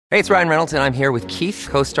Hey, it's Ryan Reynolds, and I'm here with Keith,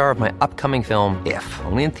 co-star of my upcoming film, If,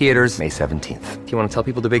 only in theaters May 17th. Do you want to tell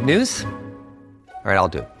people the big news? All right, I'll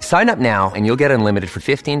do it. Sign up now and you'll get unlimited for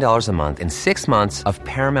 $15 a month and 6 months of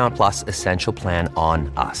Paramount Plus Essential Plan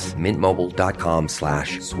on us.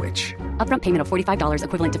 MintMobile.com/switch. Upfront payment of $45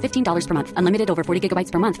 equivalent to $15 per month. Unlimited over 40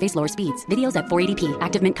 gigabytes per month. Face lower speeds. Videos at 480p.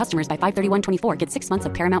 Active Mint customers by 531.24 get 6 months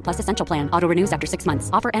of Paramount Plus Essential Plan. Auto renews after 6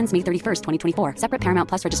 months. Offer ends May 31st, 2024. Separate Paramount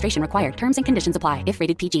Plus registration required. Terms and conditions apply if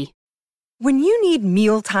rated PG. When you need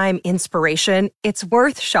mealtime inspiration, it's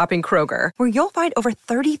worth shopping Kroger, where you'll find over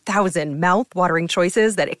 30,000 mouth-watering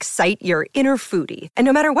choices that excite your inner foodie. And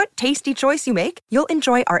no matter what tasty choice you make, you'll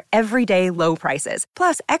enjoy our everyday low prices,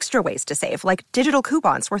 plus extra ways to save, like digital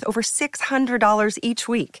coupons worth over $600 each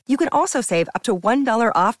week. You can also save up to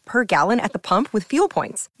 $1 off per gallon at the pump with fuel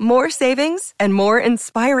points. More savings and more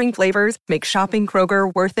inspiring flavors make shopping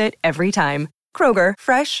Kroger worth it every time. Kroger,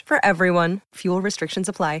 fresh for everyone. Fuel restrictions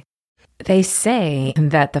apply. They say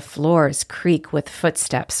that the floors creak with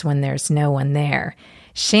footsteps when there's no one there.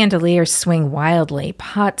 Chandeliers swing wildly,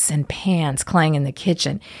 pots and pans clang in the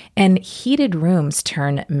kitchen, and heated rooms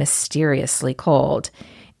turn mysteriously cold.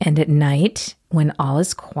 And at night, when all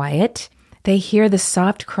is quiet, they hear the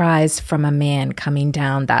soft cries from a man coming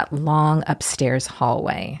down that long upstairs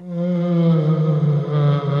hallway.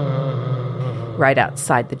 Right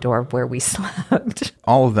outside the door where we slept.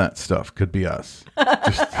 All of that stuff could be us.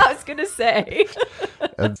 I was going to say.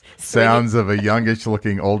 Sounds of a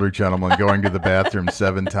youngish-looking older gentleman going to the bathroom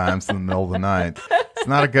 7 times in the middle of the night. It's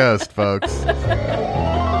not a ghost, folks.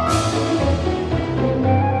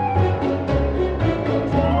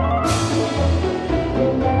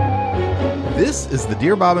 This is the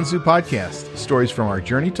Dear Bob and Sue podcast. Stories from our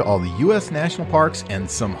journey to all the U.S. national parks and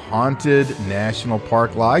some haunted national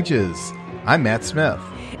park lodges. I'm Matt Smith.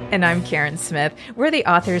 And I'm Karen Smith. We're the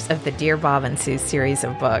authors of the Dear Bob and Sue series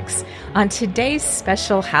of books. On today's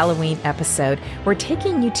special Halloween episode, we're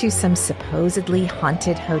taking you to some supposedly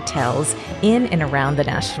haunted hotels in and around the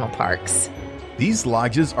national parks. These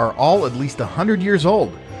lodges are all at least 100 years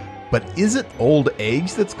old. But is it old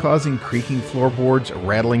age that's causing creaking floorboards,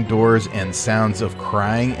 rattling doors, and sounds of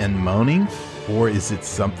crying and moaning? Or is it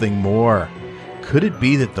something more? Could it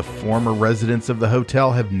be that the former residents of the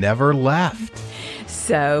hotel have never left?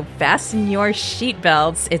 So fasten your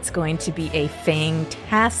seatbelts. It's going to be a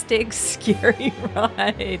fantastic, scary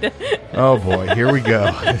ride. Oh boy, here we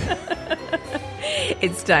go.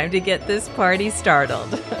 It's time to get this party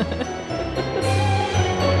started.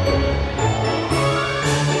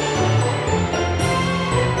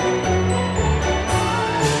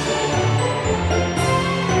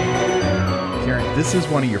 This is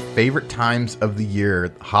one of your favorite times of the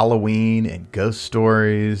year, Halloween and ghost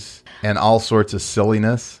stories and all sorts of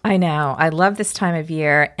silliness. I know. I love this time of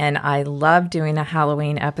year, and I love doing a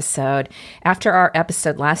Halloween episode. After our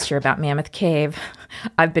episode last year about Mammoth Cave,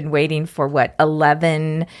 I've been waiting for,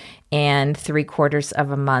 11 3/4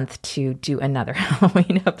 of a month to do another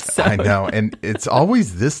Halloween episode. I know, and it's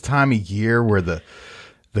always this time of year where the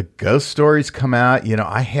ghost stories come out. You know,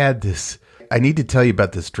 I need to tell you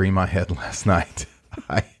about this dream I had last night.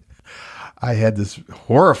 I had this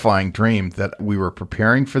horrifying dream that we were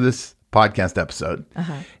preparing for this podcast episode,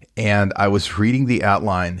 and I was reading the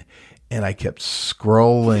outline, and I kept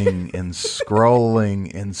scrolling and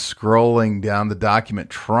scrolling and scrolling down the document,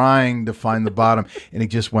 trying to find the bottom, and it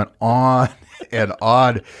just went on and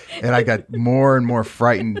on, and I got more and more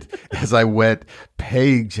frightened as I went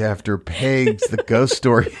page after page. The ghost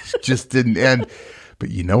stories just didn't end.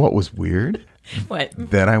 But you know what was weird? What?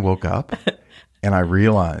 Then I woke up and I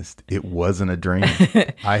realized it wasn't a dream.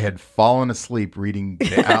 I had fallen asleep reading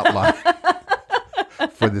the outline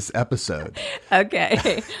for this episode.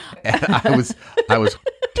 Okay. And I was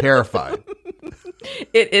terrified.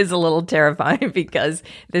 It is a little terrifying because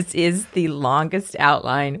this is the longest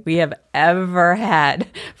outline we have ever had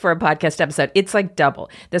for a podcast episode. It's like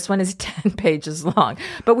double. This one is 10 pages long.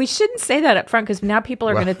 But we shouldn't say that up front because now people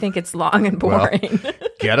are going to think it's long and boring. Well,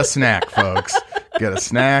 get a snack, folks. Get a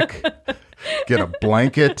snack. Get a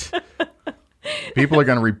blanket. People are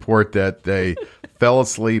going to report that they fell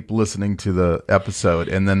asleep listening to the episode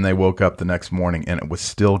and then they woke up the next morning and it was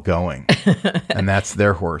still going. And that's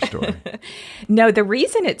their horror story. No, the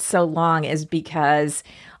reason it's so long is because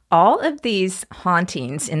all of these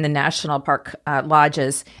hauntings in the national park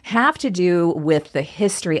lodges have to do with the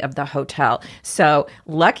history of the hotel. So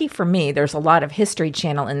lucky for me, there's a lot of History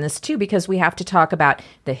Channel in this too, because we have to talk about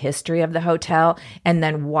the history of the hotel and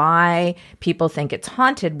then why people think it's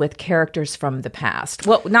haunted with characters from the past.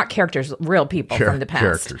 Well, not characters, real people from the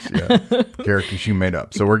past. Characters, yeah. Characters you made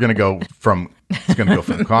up. So we're going to go from, it's going to go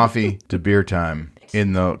from coffee to beer time.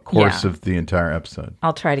 in the course Yeah. of the entire episode.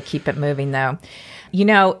 I'll try to keep it moving, though.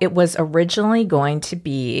 It was originally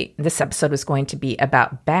this episode was going to be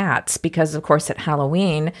about bats because, of course, at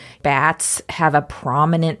Halloween, bats have a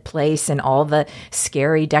prominent place in all the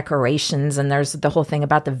scary decorations, and there's the whole thing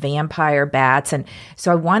about the vampire bats. And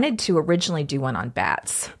so I wanted to originally do one on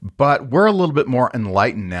bats. But we're a little bit more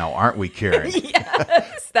enlightened now, aren't we, Karen?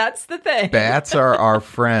 Yes, that's the thing. Bats are our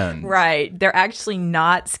friends. Right. They're actually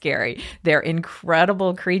not scary. They're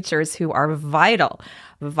incredible creatures who are vital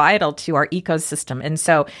to our ecosystem. And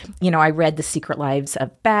so, I read The Secret Lives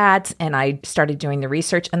of Bats and I started doing the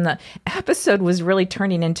research, and the episode was really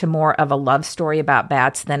turning into more of a love story about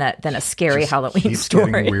bats than a scary Halloween Keeps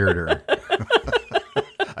story. getting weirder.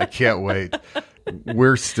 I can't wait.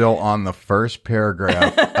 We're still on the first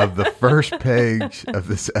paragraph of the first page of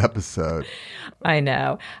this episode. I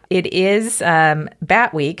know. It is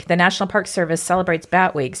Bat Week. The National Park Service celebrates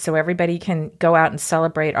Bat Week, so everybody can go out and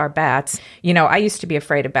celebrate our bats. I used to be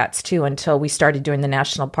afraid of bats too until we started doing the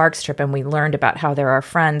national parks trip and we learned about how they're our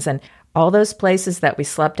friends. And all those places that we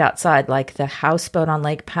slept outside, like the houseboat on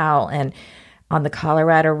Lake Powell and on the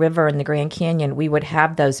Colorado River in the Grand Canyon, we would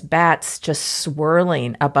have those bats just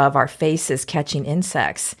swirling above our faces, catching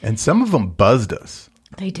insects. And some of them buzzed us.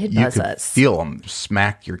 They did You buzz could us. feel them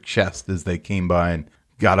smack your chest as they came by and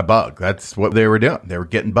got a bug. That's what they were doing. They were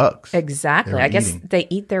getting bugs. Exactly. They were I guess eating. they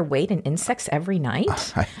eat their weight in insects every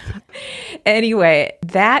night. Anyway,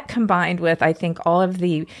 that combined with, I think, all of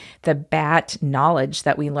the bat knowledge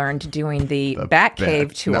that we learned doing the bat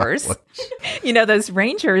cave tours. Those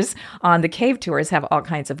rangers on the cave tours have all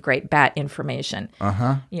kinds of great bat information.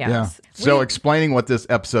 Yeah. Yes. So explaining what this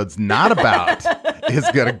episode's not about is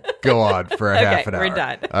going to go on for half an hour. we're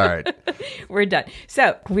done. All right. We're done.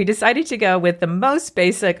 So we decided to go with the most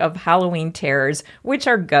basic of Halloween terrors, which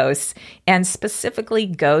are ghosts, and specifically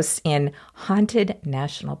ghosts in haunted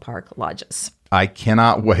national park lodges. I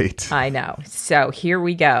cannot wait. I know. So here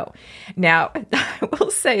we go. Now, I will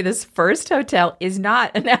say this first hotel is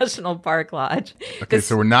not a national park lodge. Okay,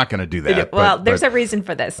 so we're not going to do that. There's a reason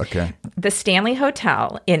for this. Okay. The Stanley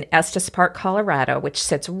Hotel in Estes Park, Colorado, which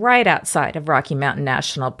sits right outside of Rocky Mountain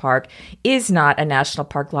National Park, is not a national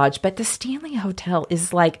park lodge, but the Stanley Hotel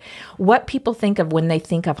is like what people think of when they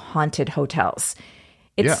think of haunted hotels.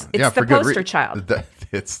 It's the poster child.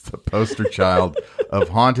 It's the poster child of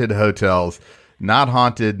haunted hotels. Not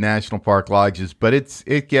haunted national park lodges, but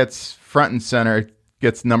it gets front and center. It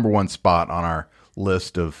gets number one spot on our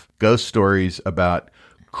list of ghost stories about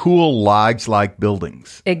cool lodge-like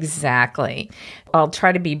buildings. Exactly. I'll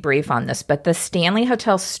try to be brief on this, but the Stanley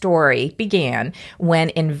Hotel story began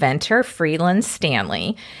when inventor Freeland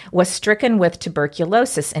Stanley was stricken with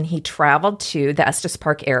tuberculosis, and he traveled to the Estes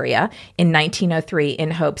Park area in 1903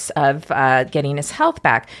 in hopes of getting his health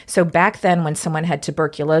back. So back then, when someone had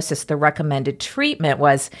tuberculosis, the recommended treatment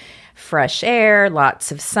was fresh air,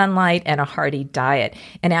 lots of sunlight, and a hearty diet.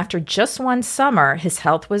 And after just one summer, his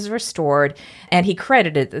health was restored, and he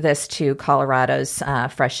credited this to Colorado's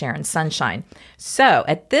fresh air and sunshine. So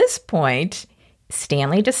at this point,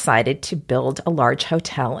 Stanley decided to build a large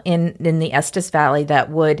hotel in the Estes Valley that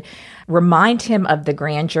would remind him of the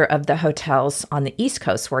grandeur of the hotels on the East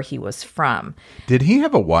Coast where he was from. Did he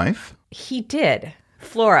have a wife? He did.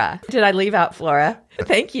 Flora. Did I leave out Flora?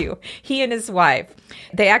 Thank you. He and his wife.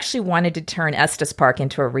 They actually wanted to turn Estes Park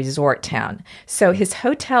into a resort town. So his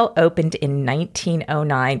hotel opened in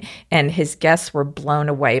 1909, and his guests were blown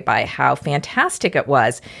away by how fantastic it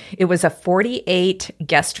was. It was a 48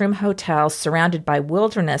 guest room hotel surrounded by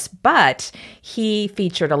wilderness, but he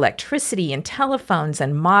featured electricity and telephones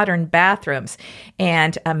and modern bathrooms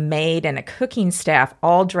and a maid and a cooking staff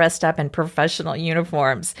all dressed up in professional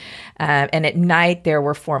uniforms. And at night, there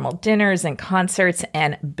were formal dinners and concerts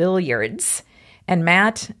and billiards. And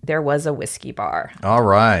Matt, there was a whiskey bar. All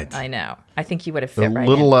right. I know. I think you would have fit right A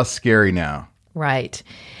little in. less scary now. Right.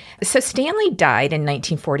 So Stanley died in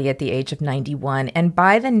 1940 at the age of 91, and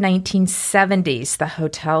by the 1970s, the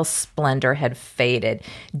hotel's splendor had faded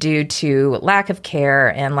due to lack of care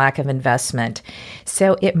and lack of investment.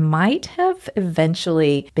 So it might have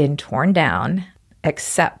eventually been torn down,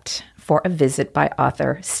 except for a visit by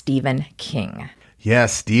author Stephen King. Yeah,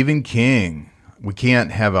 Stephen King. We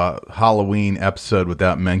can't have a Halloween episode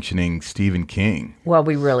without mentioning Stephen King. Well,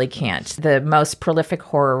 we really can't. The most prolific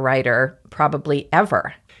horror writer probably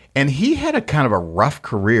ever. And he had a kind of a rough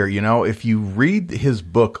career. You know, if you read his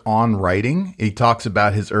book On Writing, he talks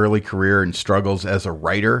about his early career and struggles as a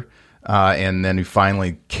writer. And then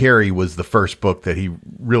Carrie was the first book that he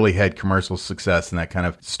really had commercial success, and that kind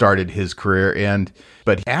of started his career.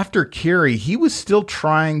 But after Carrie, he was still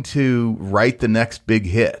trying to write the next big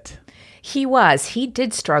hit. He was. He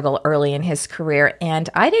did struggle early in his career, and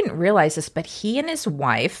I didn't realize this, but he and his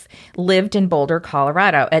wife lived in Boulder,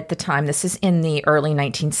 Colorado at the time. This is in the early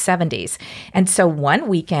 1970s. And so one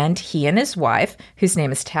weekend, he and his wife, whose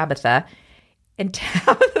name is Tabitha, and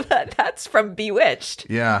Tabitha, that's from Bewitched.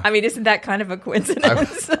 Yeah. I mean, isn't that kind of a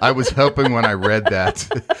coincidence? I was hoping when I read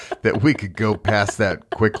that we could go past that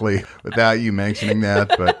quickly without you mentioning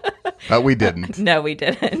that, but we didn't. No, we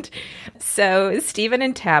didn't. So Stephen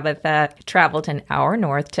and Tabitha traveled an hour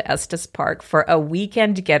north to Estes Park for a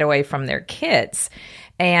weekend getaway from their kids.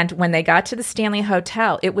 And when they got to the Stanley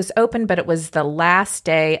Hotel, it was open, but it was the last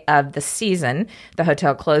day of the season. The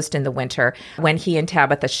hotel closed in the winter when he and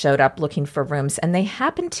Tabitha showed up looking for rooms. And they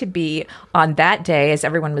happened to be, on that day, as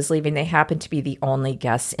everyone was leaving, they happened to be the only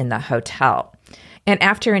guests in the hotel. And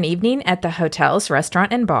after an evening at the hotel's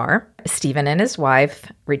restaurant and bar, Stephen and his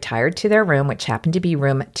wife retired to their room, which happened to be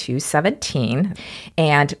room 217.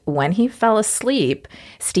 And when he fell asleep,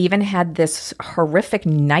 Stephen had this horrific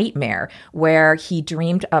nightmare where he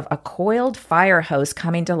dreamed of a coiled fire hose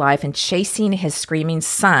coming to life and chasing his screaming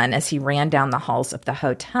son as he ran down the halls of the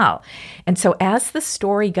hotel. And so as the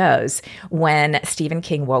story goes, when Stephen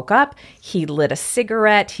King woke up, he lit a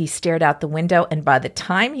cigarette, he stared out the window, and by the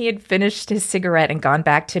time he had finished his cigarette and gone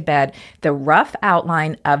back to bed, the rough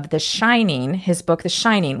outline of The Shining, his book The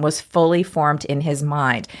Shining, was fully formed in his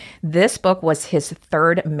mind. This book was his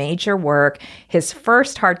third major work, his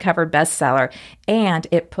first hardcover bestseller, and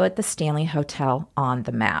it put the Stanley Hotel on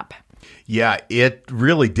the map. Yeah, it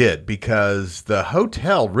really did, because the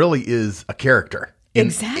hotel really is a character.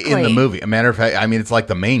 Exactly. In the movie. A matter of fact, I mean, it's like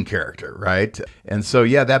the main character, right? And so,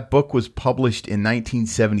 yeah, that book was published in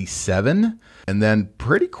 1977. And then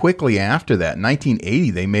pretty quickly after that, in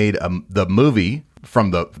 1980, they made the movie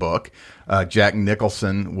from the book. Jack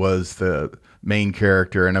Nicholson was the main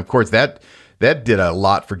character. And of course, that did a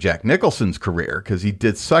lot for Jack Nicholson's career, because he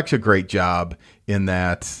did such a great job in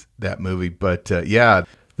that movie. But yeah,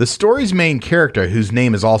 the story's main character, whose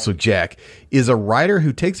name is also Jack, is a writer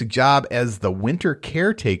who takes a job as the winter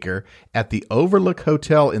caretaker at the Overlook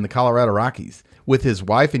Hotel in the Colorado Rockies with his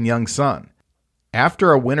wife and young son.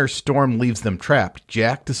 After a winter storm leaves them trapped,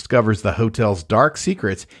 Jack discovers the hotel's dark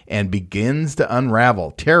secrets and begins to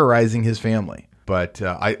unravel, terrorizing his family. But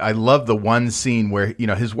I love the one scene where,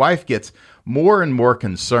 his wife gets more and more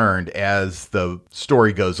concerned as the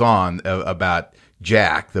story goes on about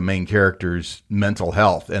Jack, the main character's mental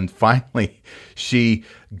health. And finally, she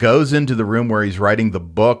goes into the room where he's writing the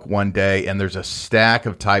book one day, and there's a stack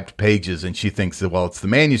of typed pages, and she thinks that, well, it's the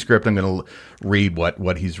manuscript. I'm going to read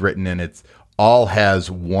what he's written, and it's all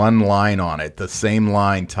has one line on it, the same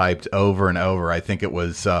line typed over and over. I think it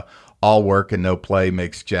was all work and no play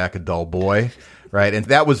makes Jack a dull boy, right? And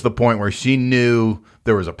that was the point where she knew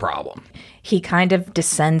there was a problem. He kind of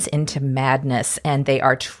descends into madness, and they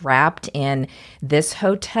are trapped in this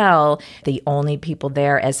hotel, the only people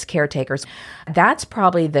there as caretakers. That's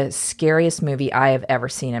probably the scariest movie I have ever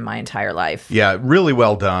seen in my entire life. Yeah, really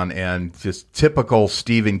well done, and just typical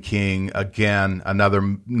Stephen King. Again,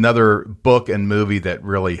 another book and movie that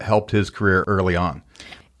really helped his career early on.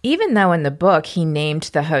 Even though in the book he named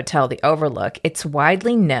the hotel the Overlook, it's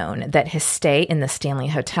widely known that his stay in the Stanley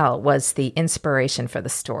Hotel was the inspiration for the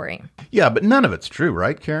story. Yeah, but none of it's true,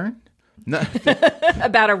 right, Karen? No.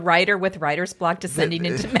 About a writer with writer's block descending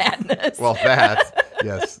into madness. Well, that,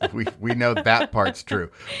 yes, we know that part's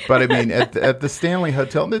true. But I mean, at the Stanley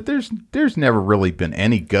Hotel, there's never really been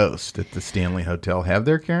any ghost at the Stanley Hotel, have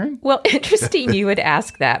there, Karen? Well, interesting you would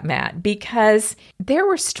ask that, Matt, because there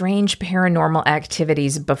were strange paranormal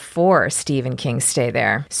activities before Stephen King's stay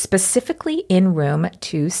there, specifically in room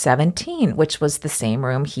 217, which was the same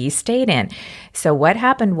room he stayed in. So what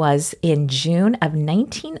happened was in June of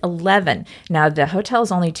 1911, now the hotel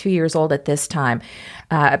is only 2 years old at this time,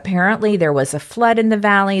 apparently there was a flood in the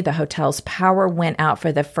valley, the hotel's power went out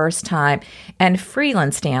for the first time, and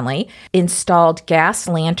Freeland Stanley installed gas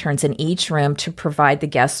lanterns in each room to provide the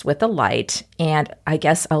guests with a light, and I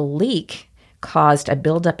guess a leak caused a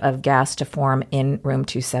buildup of gas to form in room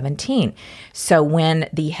 217. So when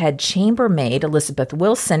the head chambermaid, Elizabeth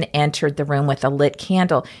Wilson, entered the room with a lit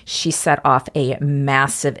candle, she set off a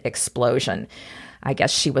massive explosion. I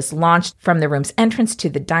guess she was launched from the room's entrance to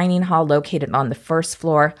the dining hall located on the first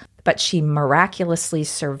floor, but she miraculously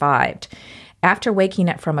survived. After waking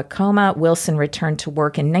up from a coma, Wilson returned to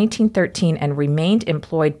work in 1913 and remained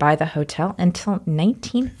employed by the hotel until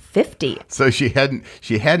 1950. So she hadn't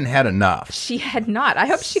had enough. She had not. I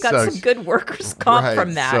hope she got some good workers' comp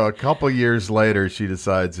from that. So a couple years later, she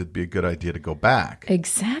decides it'd be a good idea to go back.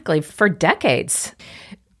 Exactly. For decades.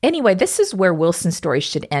 Anyway, this is where Wilson's story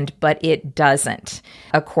should end, but it doesn't.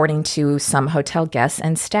 According to some hotel guests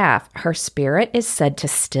and staff, her spirit is said to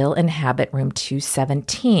still inhabit room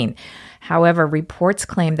 217. However, reports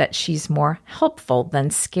claim that she's more helpful than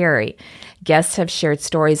scary. Guests have shared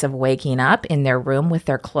stories of waking up in their room with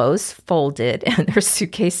their clothes folded and their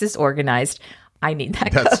suitcases organized. I need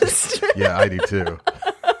that ghost. Yeah, I do too.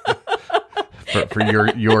 For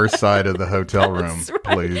your side of the hotel room,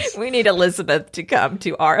 Right. please. We need Elizabeth to come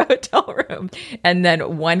to our hotel room. And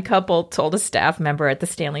then one couple told a staff member at the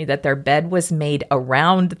Stanley that their bed was made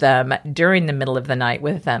around them during the middle of the night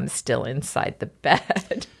with them still inside the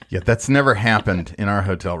bed. Yeah, that's never happened in our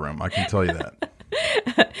hotel room. I can tell you that.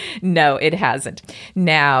 No, it hasn't.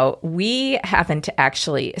 Now, we haven't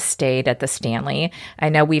actually stayed at the Stanley. I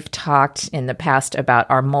know we've talked in the past about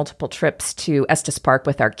our multiple trips to Estes Park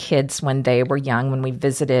with our kids when they were young, when we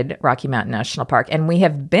visited Rocky Mountain National Park. And we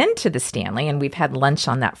have been to the Stanley, and we've had lunch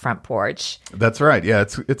on that front porch. That's right. Yeah,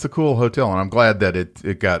 it's a cool hotel, and I'm glad that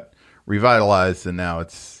it got revitalized and now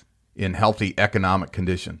it's in healthy economic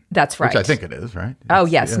condition. That's right. Which I think it is, right? Oh,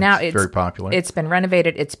 yes. Now it's very popular. It's been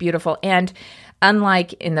renovated. It's beautiful. And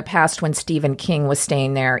unlike in the past when Stephen King was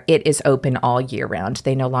staying there, it is open all year round.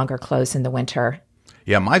 They no longer close in the winter.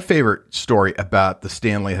 Yeah, my favorite story about the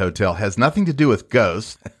Stanley Hotel has nothing to do with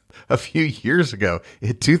ghosts. A few years ago,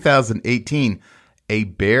 in 2018, a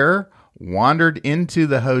bear wandered into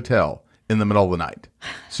the hotel in the middle of the night.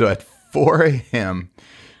 So at 4 a.m.,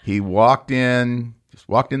 he walked in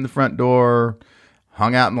the front door,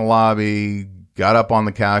 hung out in the lobby, got up on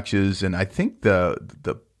the couches, and I think the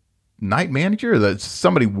night manager,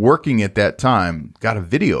 somebody working at that time, got a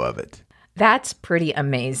video of it. That's pretty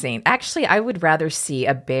amazing. Actually, I would rather see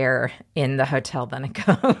a bear in the hotel than a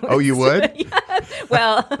ghost. Oh, you would? Yeah.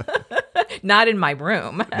 Well, not in my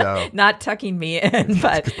room. No. Not tucking me in,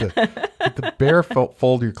 but Did the bear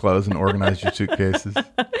fold your clothes and organize your suitcases?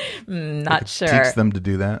 not sure. Teach them to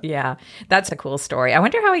do that? Yeah, that's a cool story. I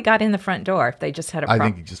wonder how he got in the front door. If they just had a I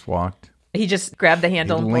think he just walked. He just grabbed the He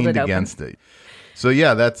handle and pulled leaned it open. against it. So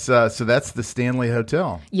yeah, that's the Stanley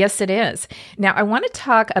Hotel. Yes, it is. Now, I want to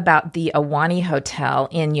talk about the Ahwahnee Hotel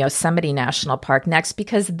in Yosemite National Park next,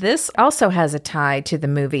 because this also has a tie to the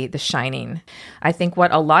movie The Shining. I think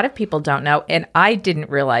what a lot of people don't know, and I didn't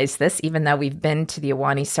realize this, even though we've been to the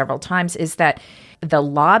Ahwahnee several times, is that the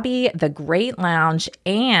lobby, the Great Lounge,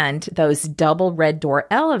 and those double red door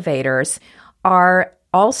elevators are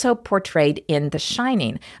also portrayed in The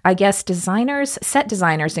Shining. I guess set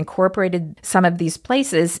designers incorporated some of these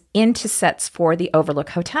places into sets for the Overlook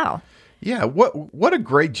Hotel. Yeah, what a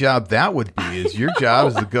great job that would be. Is your job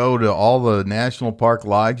is to go to all the national park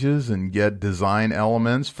lodges and get design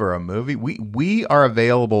elements for a movie. We are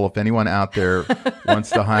available if anyone out there wants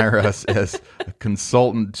to hire us as a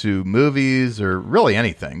consultant to movies or really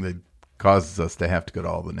anything that causes us to have to go to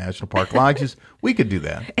all the national park lodges. We could do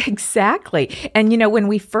that. Exactly. And, when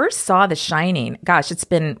we first saw The Shining, gosh, it's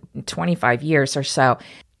been 25 years or so,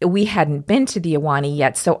 we hadn't been to the Ahwahnee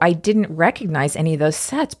yet, so I didn't recognize any of those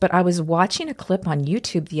sets. But I was watching a clip on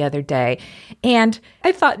YouTube the other day, and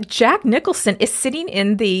I thought Jack Nicholson is sitting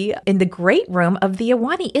in the great room of the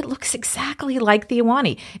Ahwahnee. It looks exactly like the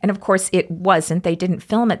Ahwahnee. And of course, it wasn't. They didn't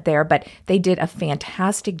film it there, but they did a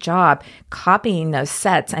fantastic job copying those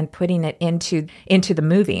sets and putting it into the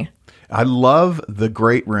movie. I love the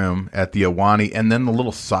great room at the Ahwahnee and then the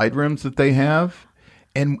little side rooms that they have.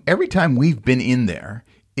 And every time we've been in there,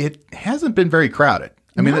 it hasn't been very crowded.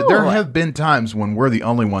 I mean, No. there have been times when we're the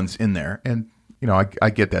only ones in there. And, I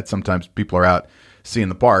get that sometimes people are out seeing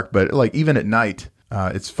the park. But like even at night,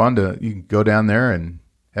 it's fun you can go down there and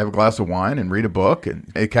have a glass of wine and read a book.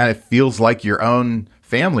 And it kind of feels like your own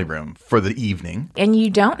family room for the evening. And you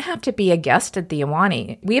don't have to be a guest at the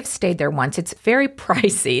Ahwahnee. We have stayed there once. It's very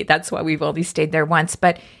pricey. That's why we've only stayed there once.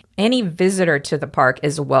 But any visitor to the park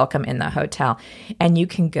is welcome in the hotel. And you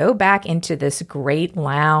can go back into this great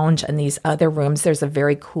lounge and these other rooms. There's a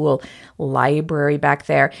very cool library back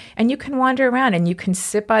there. And you can wander around and you can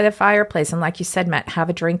sit by the fireplace. And like you said, Matt, have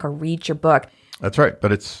a drink or read your book. That's right.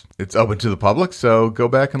 But it's open to the public. So go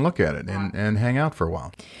back and look at it and hang out for a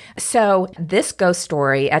while. So this ghost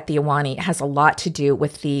story at the Ahwahnee has a lot to do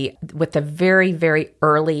with the very, very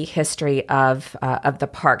early history of the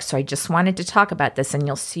park. So I just wanted to talk about this, and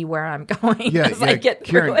you'll see where I'm going as I get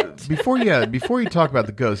through Karen, it. Before you talk about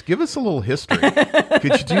the ghost, give us a little history.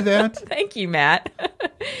 Could you do that? Thank you, Matt.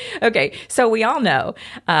 Okay, so we all know,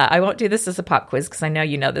 I won't do this as a pop quiz because I know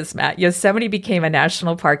you know this, Matt. Yosemite became a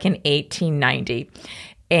national park in 1890.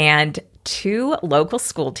 And two local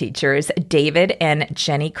school teachers, David and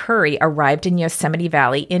Jenny Curry, arrived in Yosemite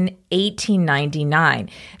Valley in 1899.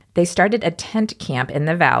 they started a tent camp in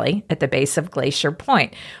the valley at the base of Glacier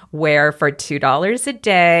Point, where for $2 a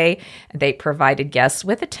day, they provided guests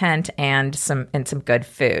with a tent and some good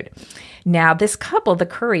food. Now, this couple, the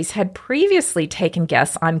Currys, had previously taken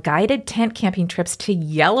guests on guided tent camping trips to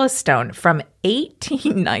Yellowstone from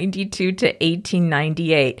 1892 to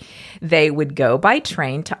 1898. They would go by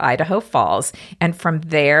train to Idaho Falls, and from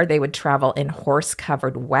there they would travel in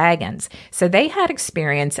horse-covered wagons. So they had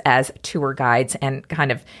experience as tour guides and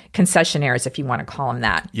kind of concessionaires, if you want to call them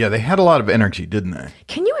that. Yeah, they had a lot of energy, didn't they?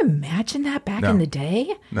 Can you imagine that back No. in the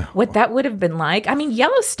day? No. What that would have been like? I mean,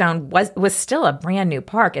 Yellowstone was still a brand new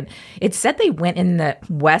park, and it said they went in the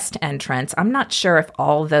west entrance. I'm not sure if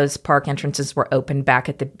all those park entrances were open back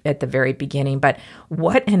at the very beginning, but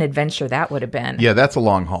what an adventure that would have been. Yeah, that's a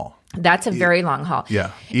long haul. That's a very long haul.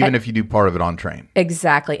 Yeah, even if you do part of it on train.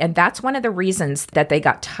 Exactly. And that's one of the reasons that they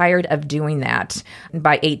got tired of doing that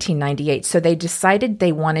by 1898. So they decided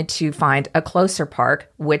they wanted to find a closer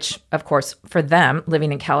park, which, of course, for them,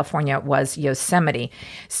 living in California, was Yosemite.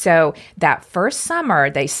 So that first summer,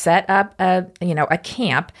 they set up a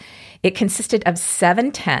camp. It consisted of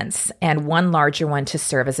 7 tents and one larger one to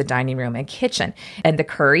serve as a dining room and kitchen. And the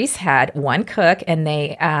Currys had one cook, and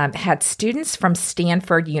they had students from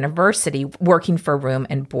Stanford University working for room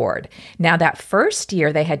and board. Now, that first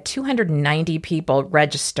year, they had 290 people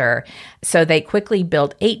register, so they quickly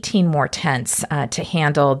built 18 more tents to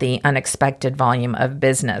handle the unexpected volume of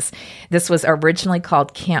business. This was originally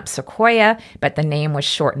called Camp Sequoia, but the name was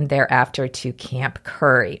shortened thereafter to Camp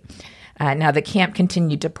Curry. Now, the camp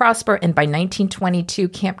continued to prosper, and by 1922,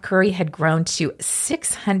 Camp Curry had grown to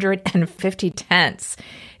 650 tents,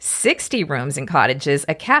 60 rooms and cottages,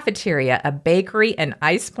 a cafeteria, a bakery, an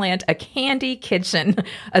ice plant, a candy kitchen,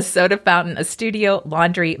 a soda fountain, a studio,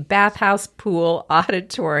 laundry, bathhouse, pool,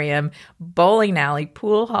 auditorium, bowling alley,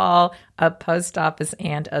 pool hall, a post office,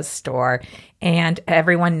 and a store. And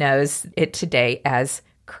everyone knows it today as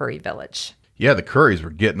Curry Village. Yeah, the Currys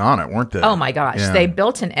were getting on it, weren't they? Oh my gosh, Yeah. They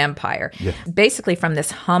built an empire. Yeah. Basically, from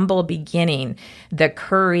this humble beginning, the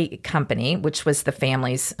Curry Company, which was the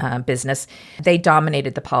family's business, they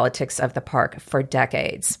dominated the politics of the park for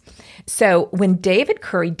decades. So when David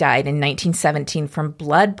Curry died in 1917 from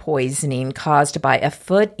blood poisoning caused by a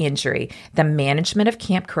foot injury, the management of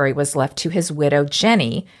Camp Curry was left to his widow,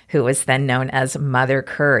 Jenny, who was then known as Mother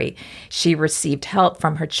Curry. She received help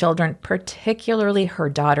from her children, particularly her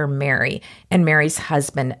daughter, Mary, and Mary's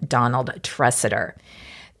husband, Donald Tressiter.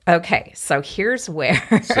 Okay, so here's where...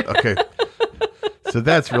 So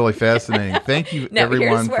that's really fascinating. Thank you,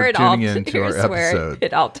 everyone, for tuning in to our episode.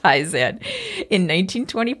 It all ties in. In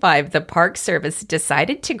 1925, the Park Service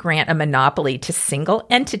decided to grant a monopoly to single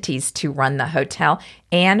entities to run the hotel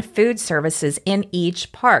and food services in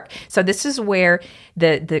each park. So this is where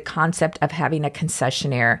the concept of having a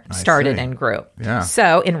concessionaire started and grew. Yeah.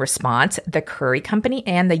 So in response, the Curry Company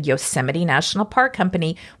and the Yosemite National Park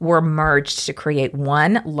Company were merged to create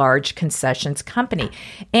one large concessions company.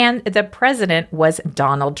 And the president was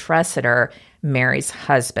Donald Tressiter, Mary's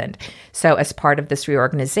husband. So as part of this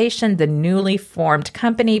reorganization, the newly formed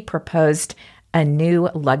company proposed a new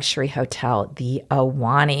luxury hotel, the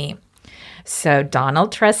Ahwahnee. So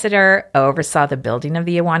Donald Tressiter oversaw the building of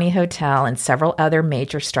the Ahwahnee Hotel and several other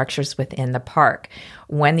major structures within the park.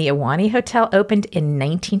 When the Ahwahnee Hotel opened in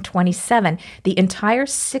 1927, the entire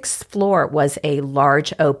 6th floor was a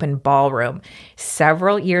large open ballroom.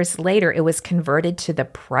 Several years later, it was converted to the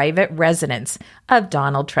private residence of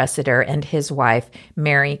Donald Tressiter and his wife,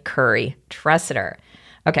 Mary Curry Tressiter.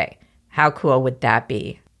 Okay, how cool would that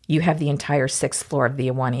be? You have the entire 6th floor of the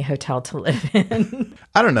Ahwahnee Hotel to live in.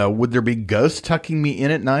 I don't know. Would there be ghosts tucking me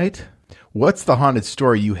in at night? What's the haunted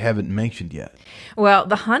story you haven't mentioned yet? Well,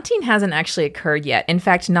 the haunting hasn't actually occurred yet. In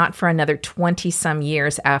fact, not for another 20-some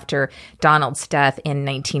years after Donald's death in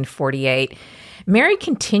 1948. Mary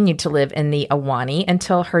continued to live in the Ahwahnee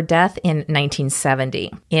until her death in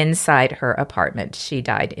 1970. Inside her apartment, she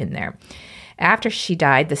died in there. After she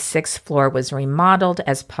died, the 6th floor was remodeled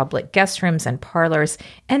as public guest rooms and parlors,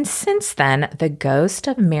 and since then, the ghost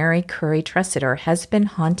of Mary Curry Tressiter has been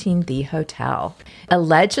haunting the hotel.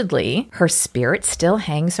 Allegedly, her spirit still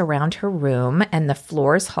hangs around her room and the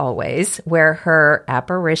floor's hallways, where her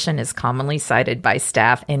apparition is commonly sighted by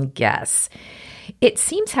staff and guests. It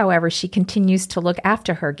seems, however, she continues to look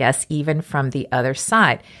after her guests even from the other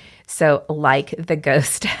side. So, like the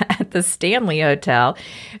ghost at the Stanley Hotel,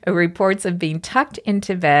 reports of being tucked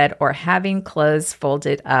into bed or having clothes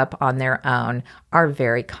folded up on their own are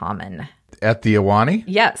very common. At the Ahwahnee?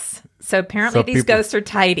 Yes. So apparently these ghosts are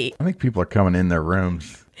tidy. I think people are coming in their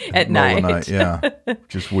rooms. At in the middle of the night. Yeah.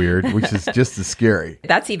 Just weird, which is just as scary.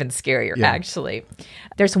 That's even scarier, Yeah. actually.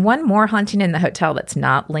 There's one more haunting in the hotel that's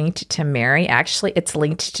not linked to Mary. Actually, it's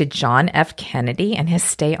linked to John F. Kennedy and his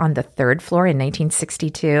stay on the third floor in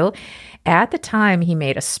 1962. At the time, he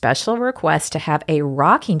made a special request to have a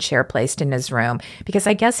rocking chair placed in his room because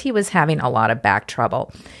I guess he was having a lot of back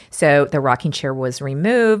trouble. So the rocking chair was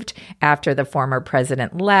removed after the former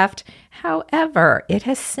president left. However, it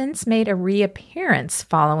has since made a reappearance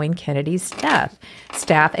following Kennedy's death.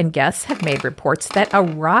 Staff and guests have made reports that a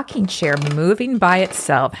rocking chair moving by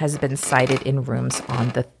itself has been sighted in rooms on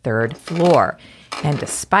the third floor. And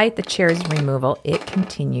despite the chair's removal, it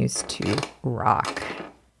continues to rock.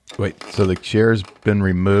 Wait, so the chair's been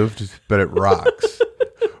removed, but it rocks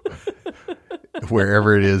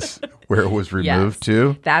wherever it is, where it was removed Yes.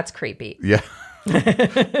 to? That's creepy. Yeah.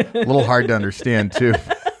 A little hard to understand, too.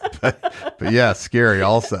 But yeah, scary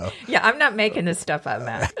also. Yeah, I'm not making this stuff up,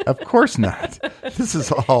 Matt. Of course not. This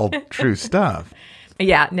is all true stuff.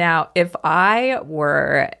 Yeah. Now, if I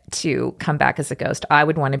were to come back as a ghost, I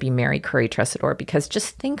would want to be Mary Curry Tresidor because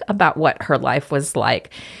just think about what her life was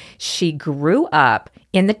like. She grew up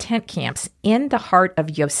in the tent camps in the heart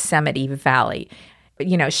of Yosemite Valley.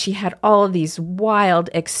 You know, she had all of these wild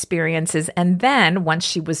experiences. And then once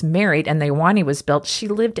she was married and the Ahwahnee was built, she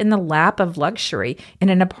lived in the lap of luxury in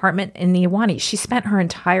an apartment in the Ahwahnee. She spent her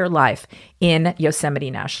entire life in Yosemite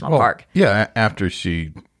National Park. Yeah, after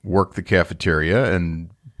she worked the cafeteria and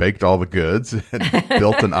baked all the goods and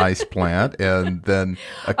built an ice plant and then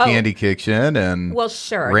a candy kitchen and Well,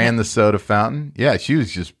 sure. ran the soda fountain. Yeah, she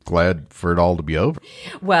was just glad for it all to be over.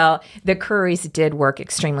 Well, the Currys did work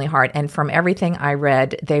extremely hard. And from everything I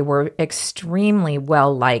read, they were extremely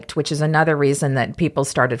well liked, which is another reason that people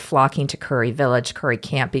started flocking to Curry Village, Curry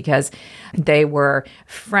Camp, because they were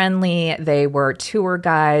friendly. They were tour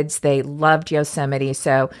guides. They loved Yosemite.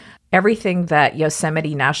 So everything that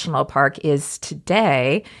Yosemite National Park is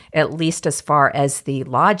today, at least as far as the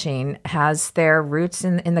lodging, has their roots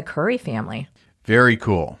in the Curry family. Very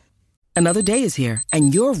cool. Another day is here,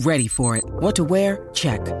 and you're ready for it. What to wear?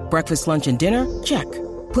 Check. Breakfast, lunch, and dinner? Check.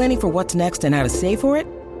 Planning for what's next and how to save for it?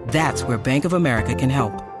 That's where Bank of America can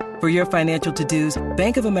help. For your financial to-dos,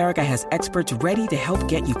 Bank of America has experts ready to help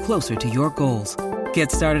get you closer to your goals.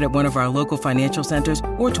 Get started at one of our local financial centers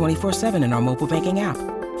or 24/7 in our mobile banking app.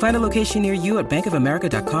 Find a location near you at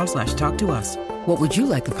bankofamerica.com/talktous. What would you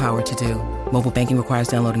like the power to do? Mobile banking requires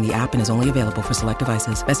downloading the app and is only available for select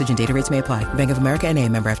devices. Message and data rates may apply. Bank of America N.A.,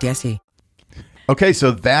 member FDIC. Okay, so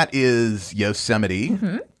that is Yosemite.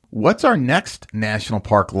 Mm-hmm. What's our next national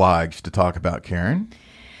park lodge to talk about, Karen?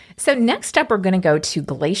 So next up, we're going to go to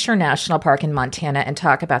Glacier National Park in Montana and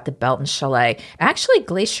talk about the Belton Chalet. Actually,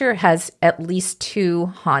 Glacier has at least 2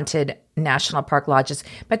 haunted national park lodges,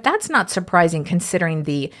 but that's not surprising considering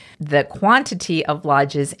the quantity of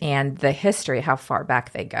lodges and the history, how far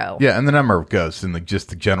back they go. Yeah, and the number of ghosts in just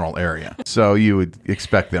the general area. So you would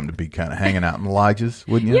expect them to be kind of hanging out in the lodges,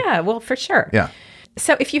 wouldn't you? Yeah, well, for sure. Yeah.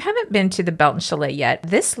 So if you haven't been to the Belton Chalet yet,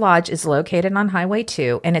 this lodge is located on Highway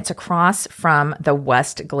 2, and it's across from the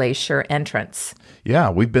West Glacier entrance. Yeah,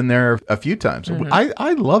 we've been there a few times.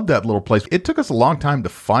 I love that little place. It took us a long time to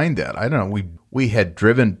find that. I don't know. We had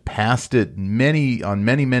driven past it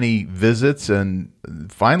many visits, and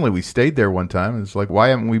finally we stayed there one time. And it's like, why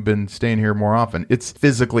haven't we been staying here more often? It's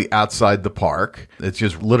physically outside the park. It's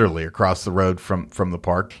just literally across the road from the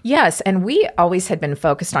park. Yes, and we always had been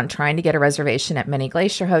focused on trying to get a reservation at Mini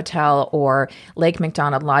Glacier Hotel or Lake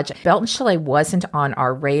McDonald Lodge. Belton Chalet wasn't on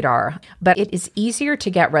our radar, but it is easier to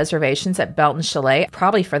get reservations at Belton Chalet,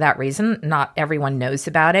 probably for that reason. Not everyone knows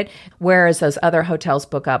about it, whereas those other hotels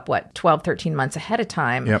book up, 12, 13 months ahead of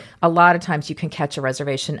time. Yep. A lot of times you can catch a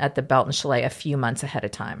reservation at the Belton Chalet a few months ahead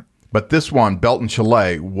of time. But this one, Belton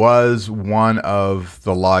Chalet, was one of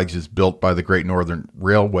the lodges built by the Great Northern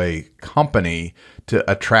Railway Company to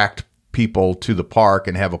attract people to the park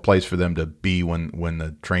and have a place for them to be when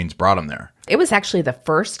the trains brought them there. It was actually the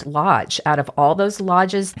first lodge out of all those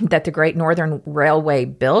lodges that the Great Northern Railway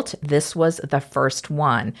built. This was the first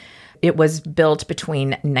one. It was built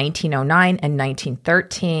between 1909 and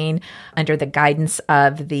 1913 under the guidance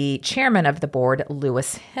of the chairman of the board,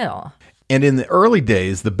 Lewis Hill. And in the early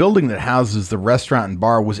days, the building that houses the restaurant and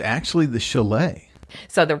bar was actually the chalet.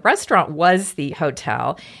 So the restaurant was the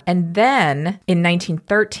hotel. And then in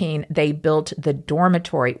 1913, they built the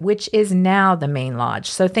dormitory, which is now the main lodge.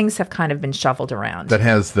 So things have kind of been shuffled around. That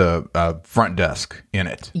has the front desk in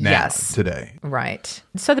it now, today. Right.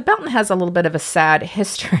 So the Belton has a little bit of a sad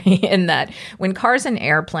history in that when cars and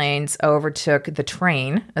airplanes overtook the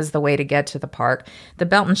train as the way to get to the park, the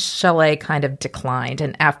Belton Chalet kind of declined.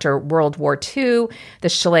 And after World War II, the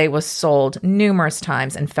chalet was sold numerous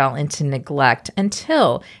times and fell into neglect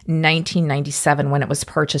until 1997 when it was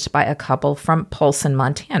purchased by a couple from Polson,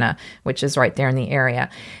 Montana, which is right there in the area.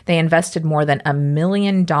 They invested more than $1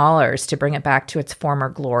 million to bring it back to its former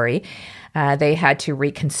glory. They had to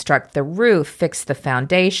reconstruct the roof, fix the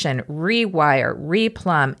foundation, rewire,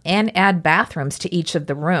 replumb, and add bathrooms to each of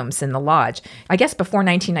the rooms in the lodge. I guess before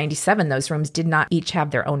 1997, those rooms did not each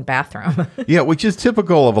have their own bathroom. Yeah, which is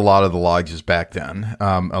typical of a lot of the lodges back then.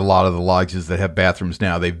 A lot of the lodges that have bathrooms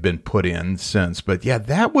now, they've been put in since. But yeah,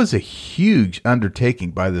 that was a huge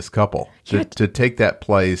undertaking by this couple to take that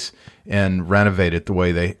place and renovate it the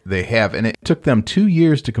way they have. And it took them 2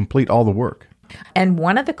 years to complete all the work. And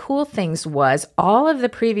one of the cool things was all of the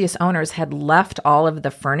previous owners had left all of the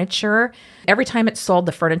furniture. Every time it sold,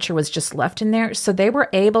 the furniture was just left in there. So they were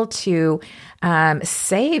able to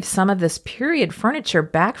save some of this period furniture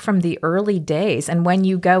back from the early days. And when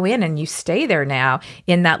you go in and you stay there now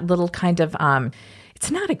in that little kind of it's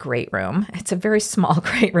not a great room. It's a very small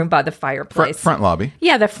great room by the fireplace. Front lobby.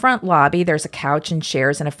 Yeah, the front lobby. There's a couch and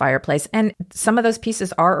chairs and a fireplace. And some of those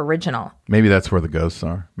pieces are original. Maybe that's where the ghosts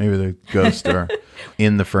are. Maybe the ghosts are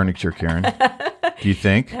in the furniture, Karen. Do you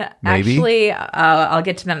think? Maybe? Actually, I'll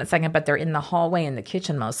get to that in a second, but they're in the hallway in the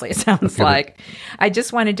kitchen mostly, it sounds like. I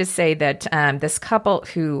just wanted to say that this couple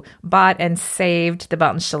who bought and saved the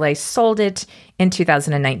Belton Chalet sold it in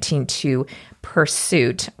 2019 to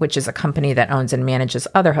Pursuit, which is a company that owns and manages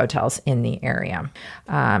other hotels in the area.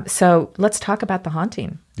 So let's talk about the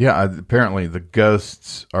haunting. Yeah, apparently the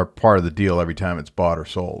ghosts are part of the deal every time it's bought or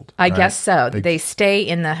sold. I guess so. They stay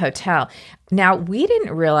in the hotel. Now, we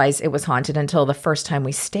didn't realize it was haunted until the first time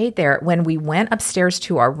we stayed there when we went upstairs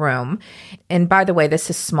to our room. And by the way, this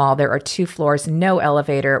is small. There are 2 floors, no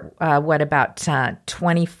elevator. About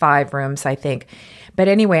 25 rooms, I think. But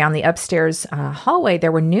anyway, on the upstairs hallway,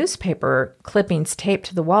 there were newspaper clippings taped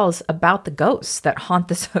to the walls about the ghosts that haunt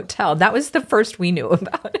this hotel. That was the first we knew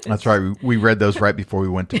about it. That's right. We read those right before we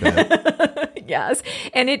went to bed. Yes.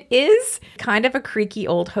 And it is kind of a creaky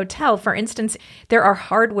old hotel. For instance, there are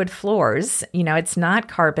hardwood floors. You know, it's not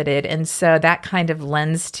carpeted. And so that kind of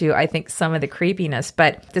lends to, I think, some of the creepiness.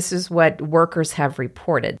 But this is what workers have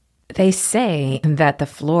reported. They say that the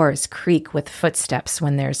floors creak with footsteps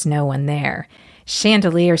when there's no one there.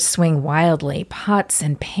 Chandeliers swing wildly, pots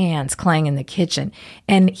and pans clang in the kitchen,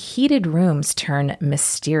 and heated rooms turn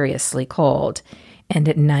mysteriously cold. And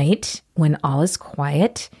at night, when all is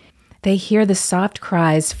quiet, they hear the soft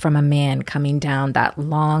cries from a man coming down that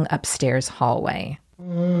long upstairs hallway.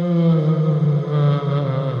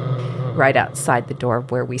 Right outside the door of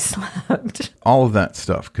where we slept. All of that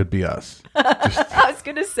stuff could be us. I was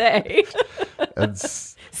going to say.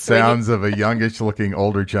 It's sounds of a youngish-looking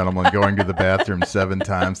older gentleman going to the bathroom 7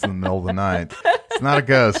 times in the middle of the night. It's not a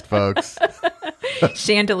ghost, folks.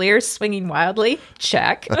 Chandeliers swinging wildly?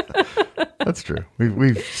 Check. That's true.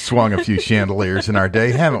 We've swung a few chandeliers in our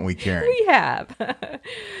day, haven't we, Karen? We have.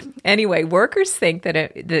 Anyway, workers think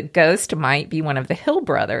that the ghost might be one of the Hill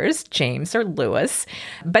brothers, James or Lewis,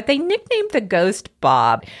 but they nicknamed the ghost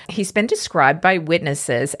Bob. He's been described by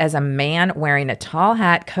witnesses as a man wearing a tall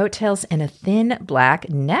hat, coattails, and a thin black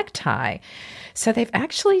necktie. So they've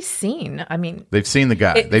actually seen, they've seen the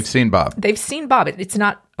guy. They've seen Bob. They've seen Bob. It's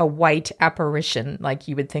not a white apparition like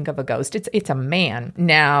you would think of a ghost. It's a man.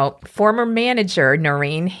 Now, former manager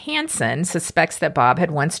Noreen Hansen suspects that Bob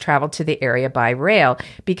had once traveled to the area by rail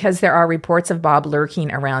because there are reports of Bob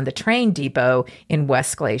lurking around the train depot in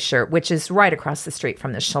West Glacier, which is right across the street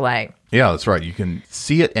from the chalet. Yeah, that's right. You can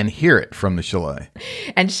see it and hear it from the chalet.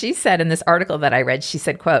 And she said in this article that I read, she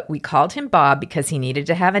said, quote, "We called him Bob because he needed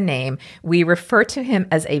to have a name. We refer to him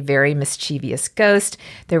as a very mischievous ghost.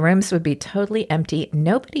 The rooms would be totally empty.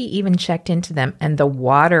 Nobody even checked into them, and the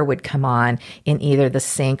water would come on in either the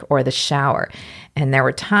sink or the shower. And there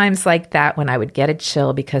were times like that when I would get a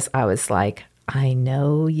chill because I was like, I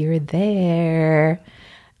know you're there."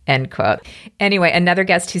 End quote. Anyway, another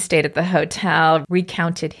guest who stayed at the hotel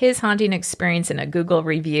recounted his haunting experience in a Google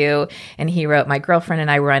review, and he wrote, "My girlfriend and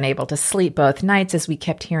I were unable to sleep both nights as we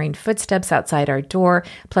kept hearing footsteps outside our door.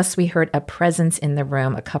 Plus, we heard a presence in the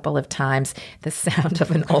room a couple of times, the sound of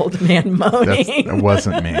an old man moaning." That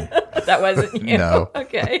wasn't me. That wasn't you? No.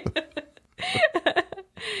 Okay.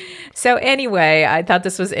 So anyway, I thought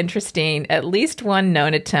this was interesting. At least one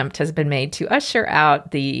known attempt has been made to usher out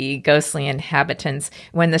the ghostly inhabitants.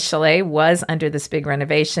 When the chalet was under this big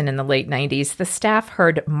renovation in the late 90s, the staff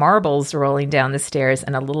heard marbles rolling down the stairs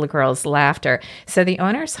and a little girl's laughter. So the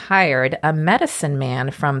owners hired a medicine man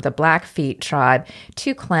from the Blackfeet tribe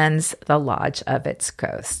to cleanse the lodge of its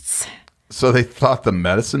ghosts. So they thought the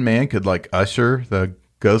medicine man could like usher the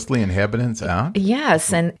ghostly inhabitants out?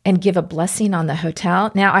 Yes, and give a blessing on the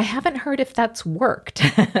hotel. Now, I haven't heard if that's worked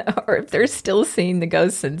or if they're still seeing the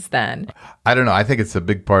ghosts since then. I don't know. I think it's a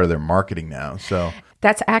big part of their marketing now. So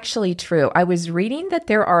that's actually true. I was reading that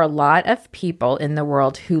there are a lot of people in the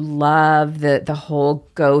world who love the whole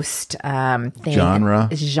ghost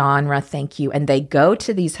thing. Genre, thank you. And they go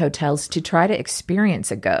to these hotels to try to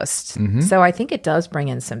experience a ghost. Mm-hmm. So I think it does bring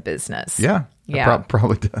in some business. Yeah.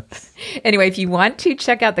 Probably does. Anyway, if you want to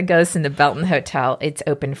check out the ghosts in the Belton Hotel, it's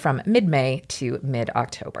open from mid-May to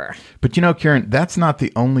mid-October. But you know, Karen, that's not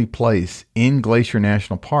the only place in Glacier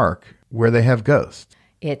National Park where they have ghosts.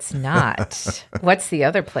 It's not. What's the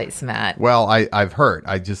other place, Matt? Well, I've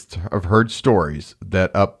heard stories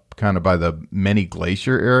that up kind of by the Many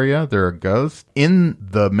Glacier area, there are ghosts in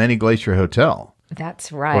the Many Glacier Hotel.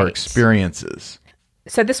 That's right. Or experiences.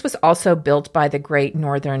 So this was also built by the Great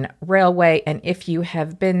Northern Railway, and if you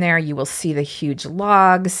have been there, you will see the huge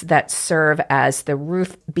logs that serve as the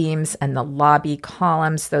roof beams and the lobby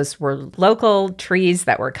columns. Those were local trees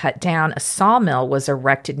that were cut down. A sawmill was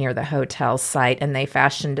erected near the hotel site, and they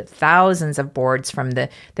fashioned thousands of boards from the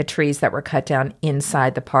trees that were cut down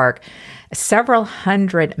inside the park. Several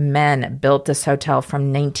hundred men built this hotel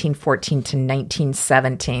from 1914 to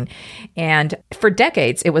 1917. And for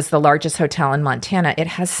decades, it was the largest hotel in Montana. It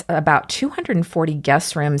has about 240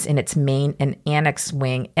 guest rooms in its main and annex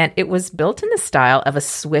wing. And it was built in the style of a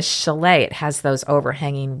Swiss chalet. It has those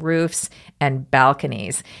overhanging roofs and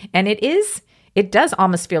balconies. And it does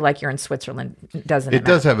almost feel like you're in Switzerland, doesn't it? It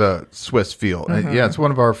does have a Swiss feel. Mm-hmm. Yeah, it's one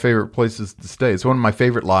of our favorite places to stay. It's one of my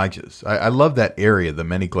favorite lodges. I love that area, the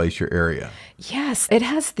Many Glacier area. Yes, it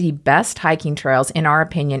has the best hiking trails, in our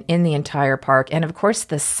opinion, in the entire park. And of course,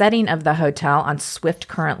 the setting of the hotel on Swift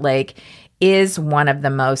Current Lake is one of the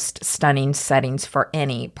most stunning settings for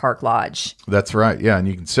any park lodge. That's right. Yeah, and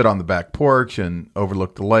you can sit on the back porch and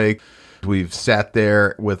overlook the lake. We've sat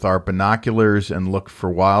there with our binoculars and looked for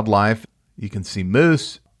wildlife. You can see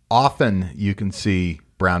moose. Often you can see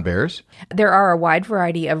brown bears. There are a wide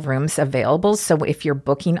variety of rooms available. So if you're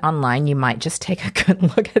booking online, you might just take a good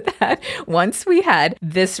look at that. Once we had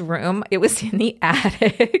this room, it was in the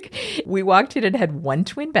attic. We walked in and had one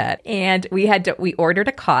twin bed, and we ordered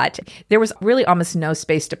a cot. There was really almost no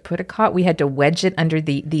space to put a cot. We had to wedge it under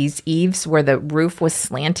these eaves where the roof was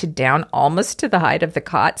slanted down almost to the height of the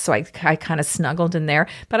cot. So I kind of snuggled in there.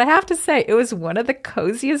 But I have to say, it was one of the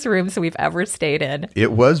coziest rooms we've ever stayed in.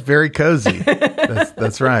 It was very cozy.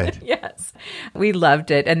 That's right. Yes. We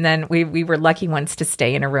loved it. And then we were lucky once to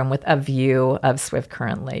stay in a room with a view of Swift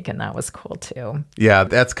Current Lake, and that was cool too. Yeah,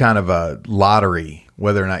 that's kind of a lottery,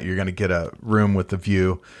 whether or not you're going to get a room with the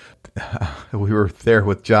view. We were there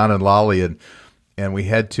with John and Lolly, and we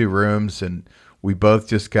had two rooms, and we both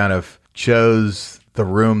just kind of chose the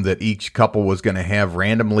room that each couple was going to have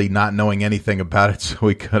randomly, not knowing anything about it. So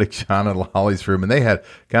we go to John and Lolly's room, and they had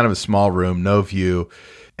kind of a small room, no view.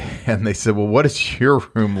 And they said, well, what is your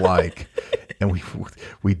room like? And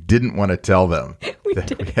we didn't want to tell them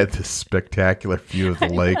that we had this spectacular view of the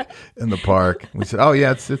lake and the park. We said, oh,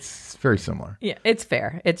 yeah, it's very similar. Yeah, it's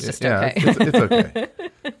fair. It's just okay. It's okay.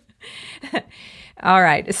 All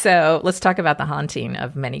right. So let's talk about the haunting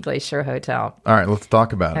of Many Glacier Hotel. All right. Let's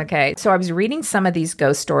talk about it. Okay. So I was reading some of these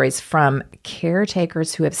ghost stories from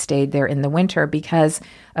caretakers who have stayed there in the winter because,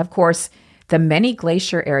 of course, the Many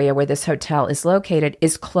Glacier area where this hotel is located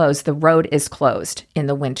is closed. The road is closed in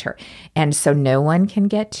the winter. And so no one can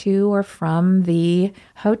get to or from the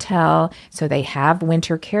hotel. So they have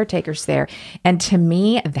winter caretakers there. And to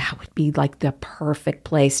me, that would be like the perfect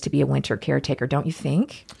place to be a winter caretaker, don't you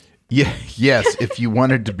think? Yeah, yes, if you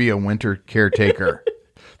wanted to be a winter caretaker,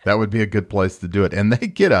 that would be a good place to do it. And they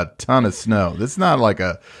get a ton of snow. It's not like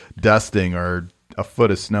a dusting or a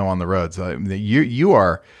foot of snow on the roads.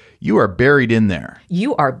 You are buried in there.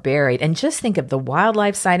 You are buried. And just think of the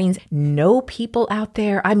wildlife sightings, no people out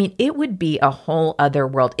there. I mean, it would be a whole other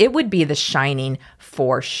world. It would be The Shining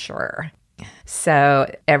for sure.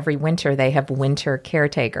 So every winter they have winter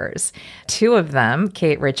caretakers. Two of them,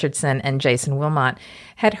 Kate Richardson and Jason Wilmot,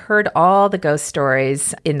 had heard all the ghost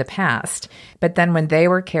stories in the past. But then when they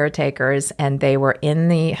were caretakers and they were in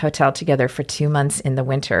the hotel together for 2 months in the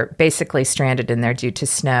winter, basically stranded in there due to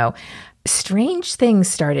snow, strange things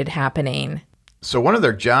started happening. So one of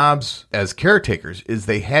their jobs as caretakers is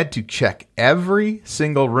they had to check every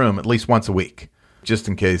single room at least once a week, just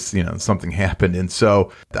in case, something happened. And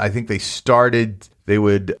so I think they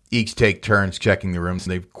would each take turns checking the rooms.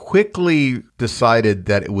 And they quickly decided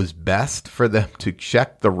that it was best for them to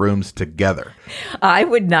check the rooms together. I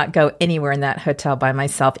would not go anywhere in that hotel by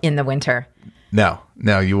myself in the winter. No,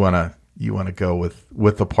 you want to go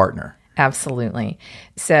with a partner. Absolutely.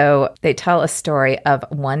 So they tell a story of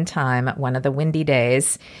one time, one of the windy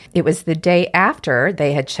days. It was the day after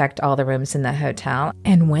they had checked all the rooms in the hotel.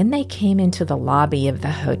 And when they came into the lobby of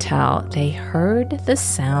the hotel, they heard the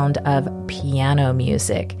sound of piano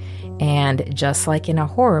music. And just like in a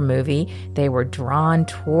horror movie, they were drawn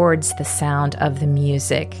towards the sound of the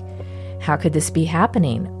music. How could this be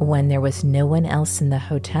happening when there was no one else in the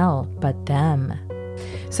hotel but them?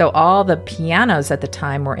 So all the pianos at the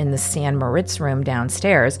time were in the San Moritz room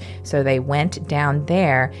downstairs. So they went down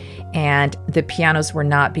there and the pianos were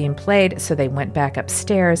not being played. So they went back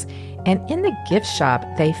upstairs. And in the gift shop,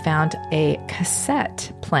 they found a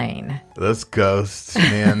cassette playing. Those ghosts,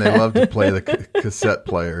 man, they love to play the cassette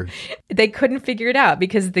players. They couldn't figure it out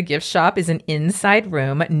because the gift shop is an inside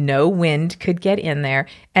room. No wind could get in there.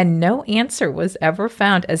 And no answer was ever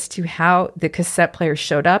found as to how the cassette player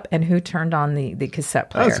showed up and who turned on the cassette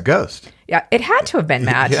player. Oh, it's a ghost. Yeah, it had to have been,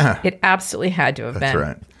 Matt. Yeah. It absolutely had to have been. That's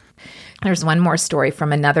right. There's one more story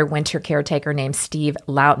from another winter caretaker named Steve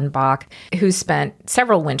Lautenbach, who spent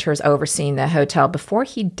several winters overseeing the hotel before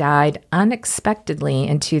he died unexpectedly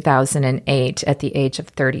in 2008 at the age of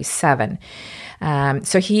 37.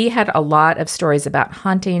 So he had a lot of stories about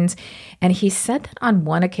hauntings, and he said that on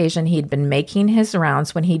one occasion he'd been making his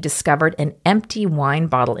rounds when he discovered an empty wine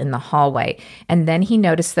bottle in the hallway, and then he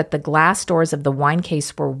noticed that the glass doors of the wine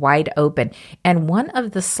case were wide open, and one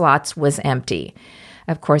of the slots was empty.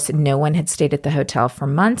 Of course, no one had stayed at the hotel for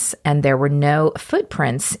months, and there were no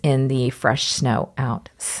footprints in the fresh snow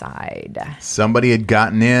outside. Somebody had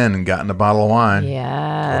gotten in and gotten a bottle of wine.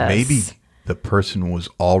 Yes. Or maybe the person was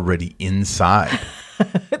already inside.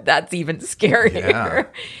 That's even scarier.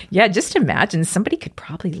 Yeah, just imagine somebody could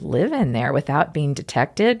probably live in there without being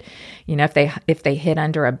detected. If they hid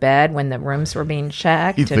under a bed when the rooms were being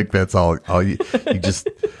checked. You think that's all you just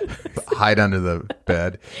hide under the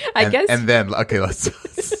bed. I guess. And then, okay, let's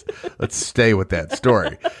stay with that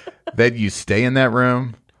story. Then you stay in that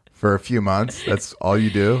room for a few months. That's all you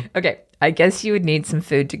do. Okay. I guess you would need some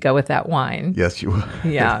food to go with that wine. Yes, you would.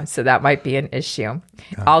 Yeah, so that might be an issue.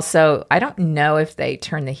 Also, I don't know if they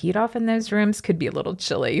turn the heat off in those rooms. Could be a little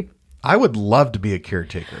chilly. I would love to be a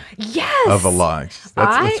caretaker. Yes. Of a lodge.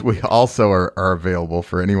 We also are available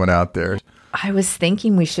for anyone out there. I was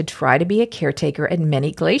thinking we should try to be a caretaker at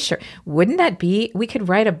Many Glacier. Wouldn't that be? We could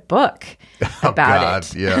write a book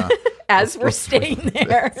about it. Yeah. As we're staying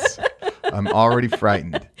there. I'm already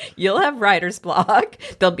frightened. You'll have writer's block.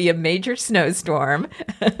 There'll be a major snowstorm.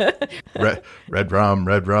 Red rum.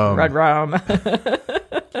 Red rum.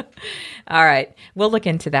 All right. We'll look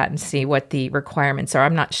into that and see what the requirements are.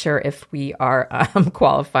 I'm not sure if we are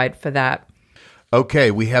qualified for that.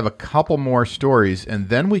 Okay, we have a couple more stories, and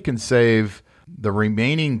then we can save the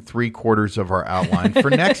remaining 3/4 of our outline for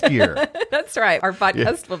next year. That's right. Our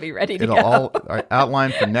podcast will be ready to go. Our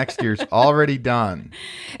outline for next year's already done.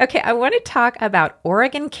 Okay, I want to talk about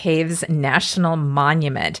Oregon Caves National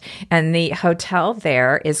Monument, and the hotel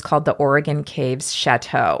there is called the Oregon Caves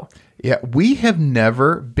Chateau. Yeah, we have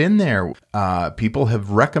never been there. People have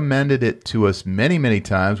recommended it to us many, many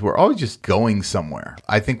times. We're always just going somewhere.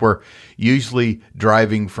 I think we're usually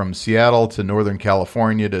driving from Seattle to Northern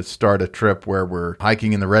California to start a trip where we're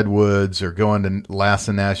hiking in the redwoods or going to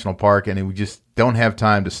Lassen National Park, and we just don't have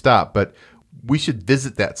time to stop. But we should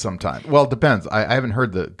visit that sometime. Well, it depends. I haven't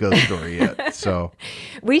heard the ghost story yet, so.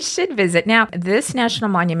 We should visit. Now, this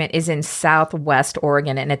national monument is in southwest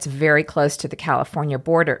Oregon, and it's very close to the California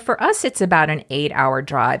border. For us, it's about an 8-hour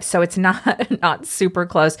drive, so it's not super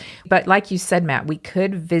close. But like you said, Matt, we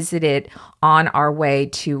could visit it on our way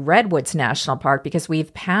to Redwoods National Park because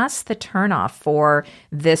we've passed the turnoff for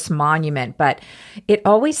this monument. But it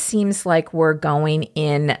always seems like we're going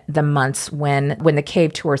in the months when the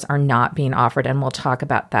cave tours are not being offered, and we'll talk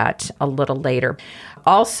about that a little later.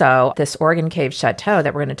 Also, this Oregon Cave Chateau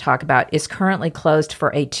that we're going to talk about is currently closed for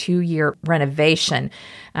a 2-year renovation.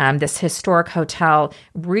 This historic hotel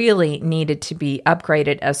really needed to be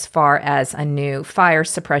upgraded as far as a new fire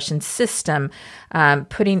suppression system,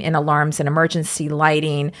 putting in alarms and emergency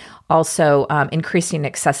lighting, also increasing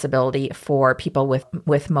accessibility for people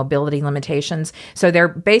with mobility limitations. So they're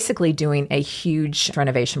basically doing a huge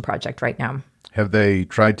renovation project right now. Have they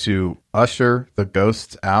tried to usher the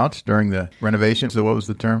ghosts out during the renovation? So what was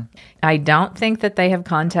the term? I don't think that they have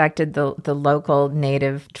contacted the local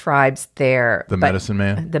native tribes there. The medicine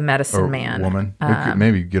man? The medicine or man. Woman?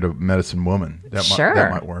 Maybe get a medicine woman. Sure.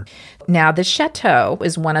 That might work. Now, the Chateau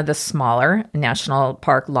is one of the smaller national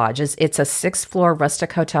park lodges. It's a 6-floor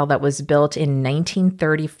rustic hotel that was built in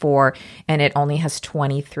 1934, and it only has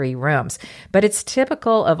 23 rooms. But it's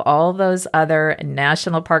typical of all those other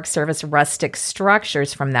National Park Service rustic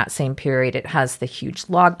structures from that same period. It has the huge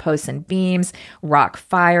log posts and beams, rock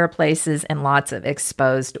fireplaces, and lots of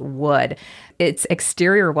exposed wood. Its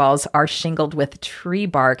exterior walls are shingled with tree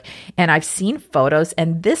bark, and I've seen photos,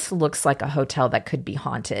 and this looks like a hotel that could be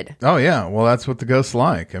haunted. Oh, yeah. Well, that's what the ghosts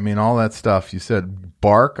like. I mean, all that stuff. You said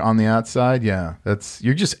bark on the outside. Yeah,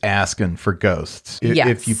 you're just asking for ghosts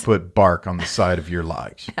if you put bark on the side of your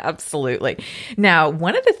lodge. Absolutely. Now,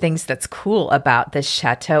 one of the things that's cool about this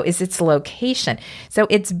chateau is its location. So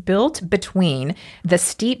it's built between the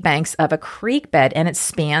steep banks of a creek bed, and it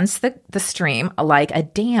spans the stream like a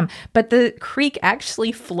dam. But the creek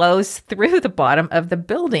actually flows through the bottom of the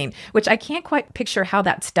building, which I can't quite picture how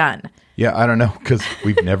that's done. Yeah, I don't know, because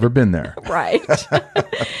we've never been there. Right.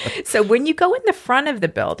 So when you go in the front of the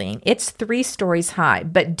building, it's 3 stories high.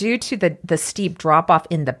 But due to the steep drop-off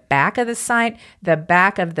in the back of the site, the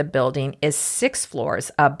back of the building is 6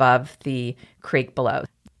 floors above the creek below.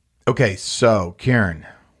 Okay, so Karen,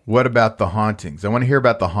 what about the hauntings? I want to hear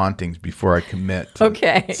about the hauntings before I commit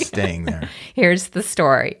to staying there. Here's the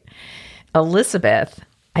story. Elizabeth,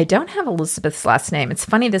 I don't have Elizabeth's last name. It's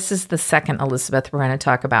funny, this is the second Elizabeth we're going to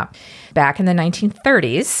talk about. Back in the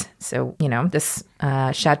 1930s, so, this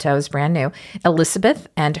chateau is brand new, Elizabeth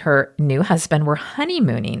and her new husband were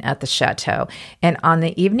honeymooning at the chateau. And on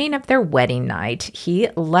the evening of their wedding night, he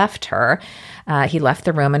left her. He left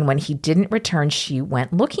the room, and when he didn't return, she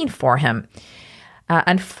went looking for him.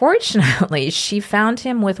 Unfortunately, she found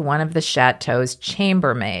him with one of the chateau's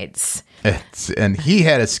chambermaids. And he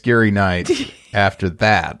had a scary night after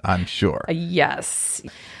that, I'm sure. Yes.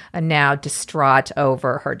 Now, distraught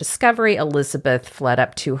over her discovery, Elizabeth fled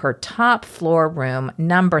up to her top floor room,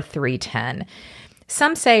 number 310.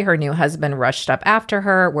 Some say her new husband rushed up after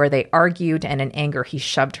her, where they argued, and in anger, he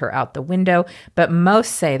shoved her out the window. But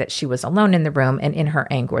most say that she was alone in the room, and in her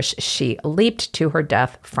anguish, she leaped to her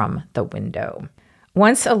death from the window.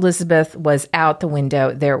 Once Elizabeth was out the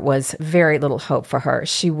window, there was very little hope for her.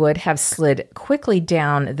 She would have slid quickly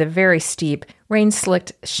down the very steep,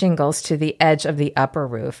 rain-slicked shingles to the edge of the upper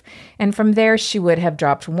roof. And from there, she would have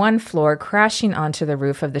dropped 1 floor, crashing onto the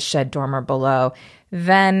roof of the shed dormer below.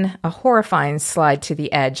 Then a horrifying slide to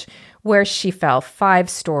the edge, where she fell 5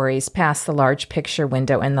 stories past the large picture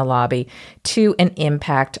window in the lobby to an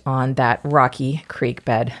impact on that rocky creek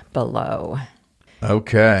bed below.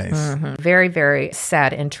 Okay. Mm-hmm. Very, very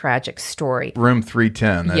sad and tragic story. Room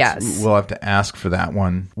 310. Yes. We'll have to ask for that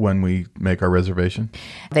one when we make our reservation.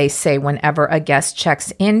 They say whenever a guest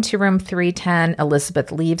checks into room 310,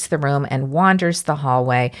 Elizabeth leaves the room and wanders the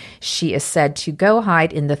hallway. She is said to go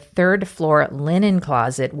hide in the 3rd floor linen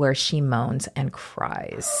closet, where she moans and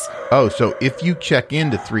cries. Oh, so if you check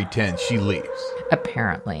into 310, she leaves.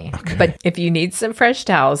 Apparently. Okay. But if you need some fresh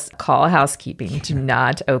towels, call housekeeping. Do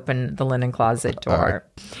not open the linen closet door.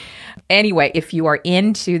 Right. Anyway, if you are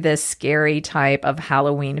into this scary type of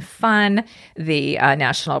Halloween fun, the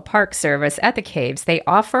National Park Service at the caves, they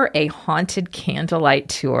offer a haunted candlelight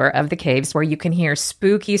tour of the caves where you can hear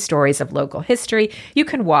spooky stories of local history. You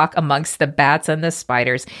can walk amongst the bats and the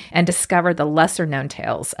spiders and discover the lesser-known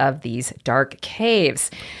tales of these dark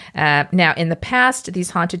caves. Now, in the past,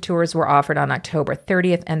 these haunted tours were offered on October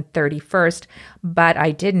 30th and 31st, but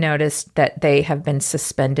I did notice that they have been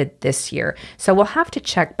suspended this year. So we'll have to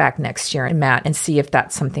check back next year, Matt, and see if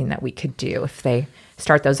that's something that we could do if they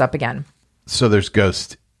start those up again. So there's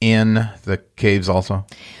ghosts in the caves also?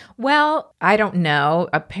 Well, I don't know.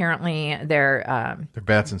 Apparently, they're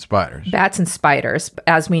bats and spiders. Bats and spiders.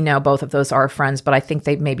 As we know, both of those are friends, but I think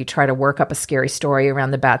they maybe try to work up a scary story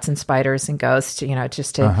around the bats and spiders and ghosts,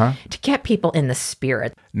 just to get people in the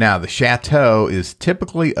spirit. Now, the chateau is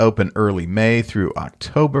typically open early May through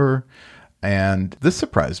October, and this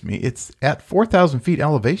surprised me. It's at 4,000 feet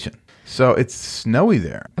elevation. So it's snowy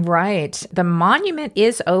there. Right. The monument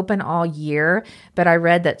is open all year, but I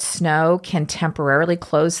read that snow can temporarily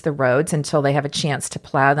close the roads until they have a chance to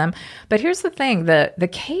plow them. But here's the thing. The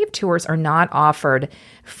cave tours are not offered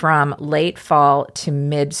from late fall to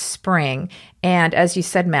mid-spring. And as you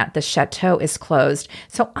said, Matt, the chateau is closed.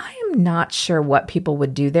 So I am not sure what people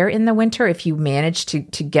would do there in the winter if you manage to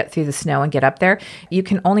get through the snow and get up there. You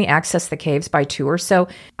can only access the caves by tour. So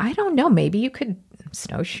I don't know. Maybe you could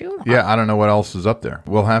snowshoe? Yeah, I don't know what else is up there.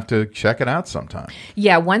 We'll have to check it out sometime.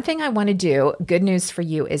 Yeah, one thing I want to do, good news for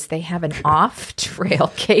you, is they have an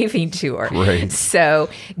off-trail caving tour. Great. So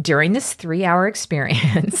during this 3-hour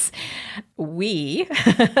experience, we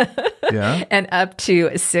and up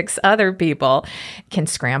to 6 other people can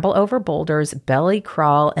scramble over boulders, belly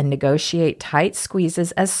crawl, and negotiate tight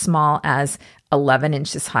squeezes as small as 11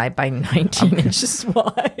 inches high by 19 inches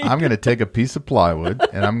wide. I'm going to take a piece of plywood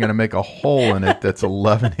and I'm going to make a hole in it that's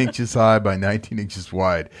 11 inches high by 19 inches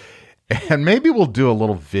wide. And maybe we'll do a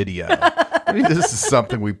little video. Maybe this is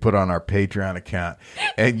something we put on our Patreon account.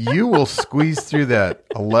 And you will squeeze through that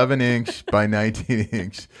 11-inch by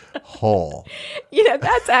 19-inch hole.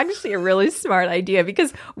 That's actually a really smart idea,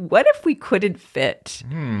 because what if we couldn't fit?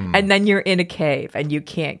 And then you're in a cave and you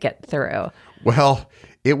can't get through? Well,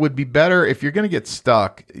 it would be better if you're going to get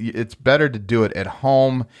stuck. It's better to do it at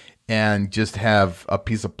home and just have a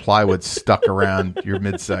piece of plywood stuck around your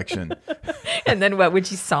midsection. And then what, would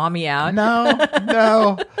you saw me out?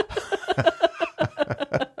 No.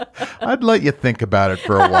 I'd let you think about it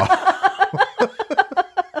for a while.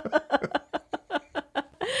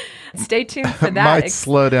 Stay tuned for that. Might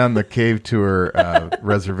slow down the cave tour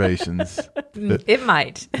reservations. It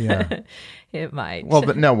might. Yeah. It might. Well,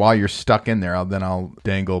 but no, while you're stuck in there, I'll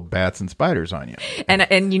dangle bats and spiders on you.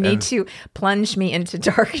 And you need to plunge me into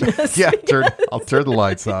darkness. Yeah, I'll turn the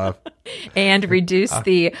lights off. And reduce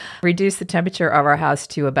the temperature of our house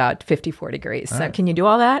to about 54 degrees. So can you do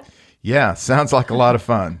all that? Yeah, sounds like a lot of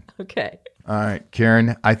fun. Okay. All right,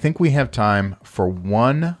 Karen, I think we have time for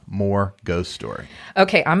one more ghost story.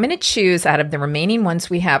 Okay, I'm going to choose out of the remaining ones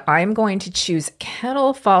we have, I'm going to choose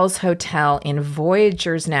Kettle Falls Hotel in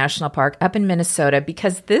Voyageurs National Park up in Minnesota,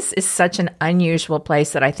 because this is such an unusual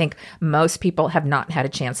place that I think most people have not had a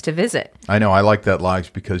chance to visit. I know, I like that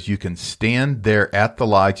lodge because you can stand there at the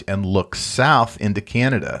lodge and look south into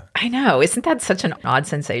Canada. I know. Isn't that such an odd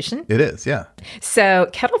sensation? It is, yeah. So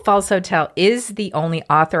Kettle Falls Hotel is the only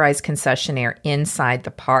authorized concessionaire inside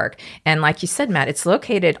the park. And like you said, Matt, it's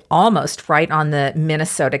located almost right on the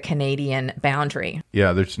Minnesota-Canadian boundary.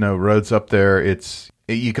 Yeah, there's no roads up there.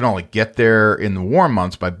 You can only get there in the warm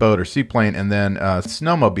months by boat or seaplane, and then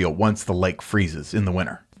snowmobile once the lake freezes in the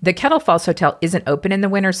winter. The Kettle Falls Hotel isn't open in the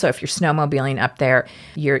winter, so if you're snowmobiling up there,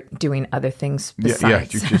 you're doing other things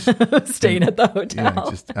besides you're just staying at the hotel. Yeah,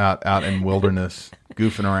 just out in wilderness,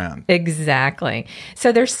 goofing around. Exactly.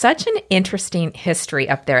 So there's such an interesting history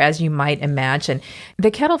up there, as you might imagine. The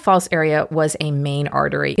Kettle Falls area was a main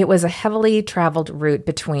artery. It was a heavily traveled route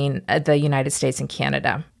between the United States and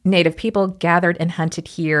Canada. Native people gathered and hunted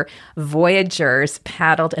here. Voyageurs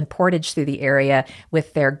paddled and portaged through the area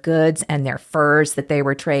with their goods and their furs that they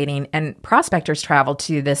were trading. And prospectors traveled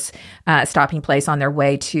to this stopping place on their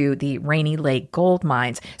way to the Rainy Lake gold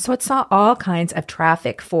mines. So it saw all kinds of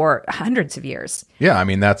traffic for hundreds of years. Yeah, I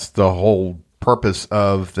mean, that's the whole purpose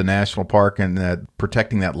of the national park and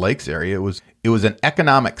protecting that lakes area. It was an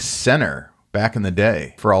economic center back in the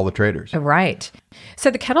day for all the traders. Right.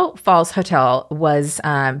 So the Kettle Falls Hotel was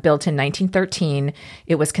built in 1913.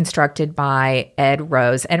 It was constructed by Ed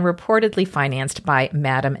Rose and reportedly financed by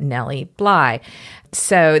Madam Nellie Bly.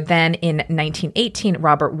 So then in 1918,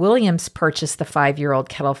 Robert Williams purchased the 5-year-old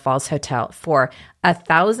Kettle Falls Hotel for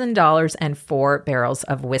 $1,000 and 4 barrels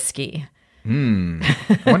of whiskey.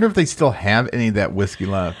 I wonder if they still have any of that whiskey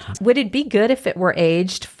left. Would it be good if it were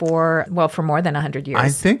aged for more than 100 years? I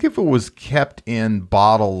think if it was kept in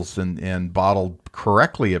bottles and bottled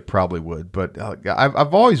correctly, it probably would. But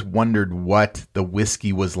I've always wondered what the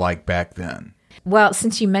whiskey was like back then. Well,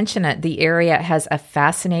 since you mention it, the area has a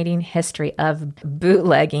fascinating history of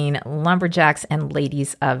bootlegging, lumberjacks, and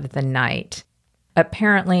ladies of the night.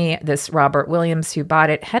 Apparently, this Robert Williams who bought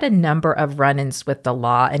it had a number of run-ins with the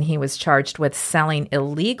law, and he was charged with selling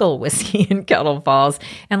illegal whiskey in Kettle Falls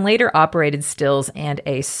and later operated stills and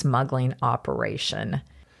a smuggling operation.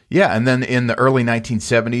 Yeah, and then in the early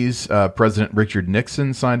 1970s, President Richard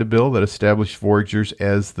Nixon signed a bill that established Voyageurs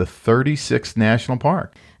as the 36th national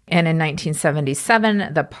park. And in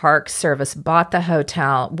 1977, the Park Service bought the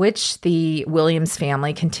hotel, which the Williams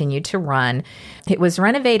family continued to run. It was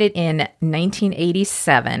renovated in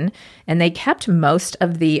 1987, and they kept most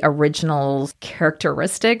of the original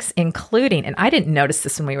characteristics, including, and I didn't notice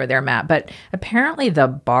this when we were there, Matt, but apparently the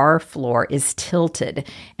bar floor is tilted.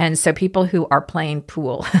 And so people who are playing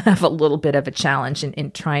pool have a little bit of a challenge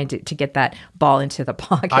in trying to get that ball into the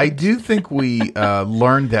pocket. I do think we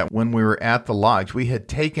learned that when we were at the lodge. We had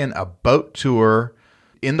taken a boat tour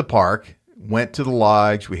in the park went to the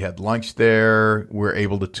lodge. We had lunch there. We were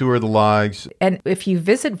able to tour the lodge. And if you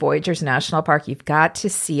visit Voyageurs National Park, you've got to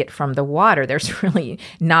see it from the water. There's really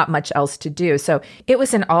not much else to do. So it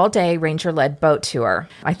was an all-day ranger-led boat tour.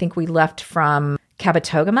 I think we left from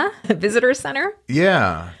Kabetogama Visitor Center.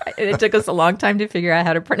 Yeah. It took us a long time to figure out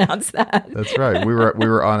how to pronounce that. That's right. We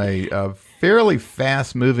were on a fairly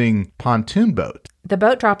fast-moving pontoon boat. The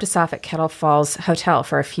boat dropped us off at Kettle Falls Hotel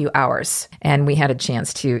for a few hours, and we had a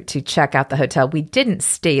chance to check out the hotel. We didn't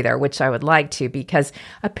stay there, which I would like to, because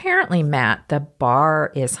apparently, Matt, the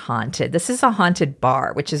bar is haunted. This is a haunted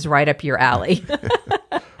bar, which is right up your alley.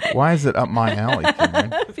 Why is it up my alley,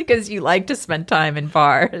 Karen? Because you like to spend time in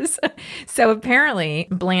bars. So apparently,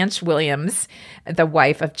 Blanche Williams, the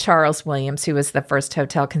wife of Charles Williams, who was the first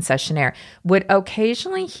hotel concessionaire, would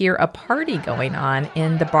occasionally hear a party going on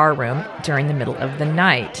in the bar room during the middle of the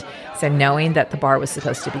night. So knowing that the bar was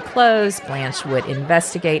supposed to be closed, Blanche would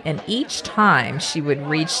investigate, and each time she would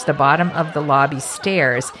reach the bottom of the lobby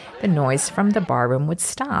stairs, the noise from the bar room would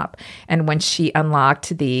stop. And when she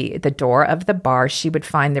unlocked the door of the bar, she would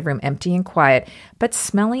find the room empty and quiet, but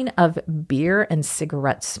smelling of beer and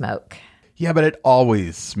cigarette smoke. Yeah, but it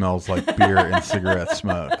always smells like beer and cigarette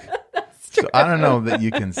smoke. So I don't know that you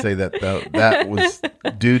can say that, though. That was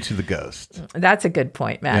due to the ghost. That's a good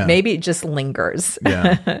point, Matt. Yeah. Maybe it just lingers.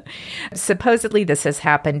 Yeah. Supposedly, this has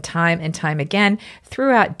happened time and time again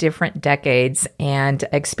throughout different decades and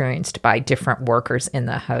experienced by different workers in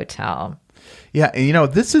the hotel. Yeah,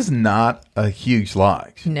 and this is not a huge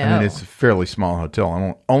lodge. No. I mean, it's a fairly small hotel.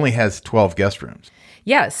 It only has 12 guest rooms.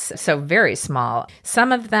 Yes, so very small.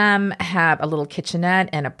 Some of them have a little kitchenette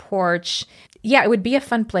and a porch. Yeah, it would be a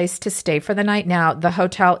fun place to stay for the night. Now, the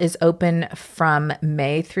hotel is open from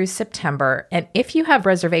May through September. And if you have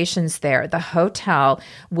reservations there, the hotel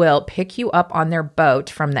will pick you up on their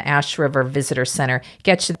boat from the Ash River Visitor Center,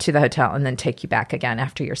 get you to the hotel, and then take you back again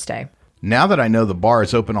after your stay. Now that I know the bar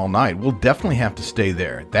is open all night, we'll definitely have to stay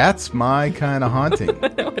there. That's my kind of haunting.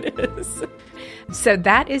 It is. So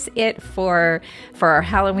that is it for our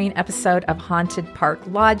Halloween episode of Haunted Park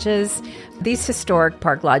Lodges. These historic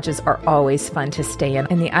park lodges are always fun to stay in.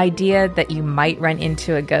 And the idea that you might run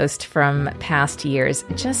into a ghost from past years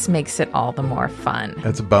just makes it all the more fun.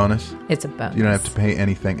 That's a bonus. It's a bonus. You don't have to pay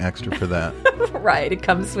anything extra for that. Right. It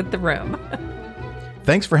comes with the room.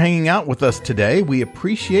 Thanks for hanging out with us today. We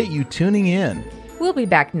appreciate you tuning in. We'll be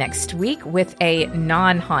back next week with a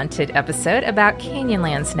non-haunted episode about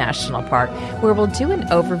Canyonlands National Park, where we'll do an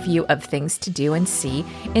overview of things to do and see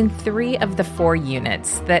in 3 of the 4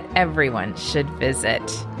 units that everyone should visit.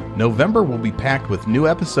 November will be packed with new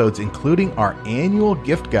episodes, including our annual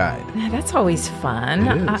gift guide. That's always fun.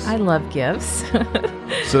 It is. I love gifts.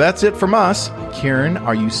 So that's it from us. Karen,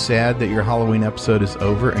 are you sad that your Halloween episode is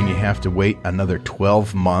over and you have to wait another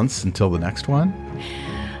 12 months until the next one?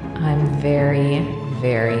 I'm very,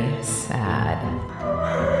 very sad.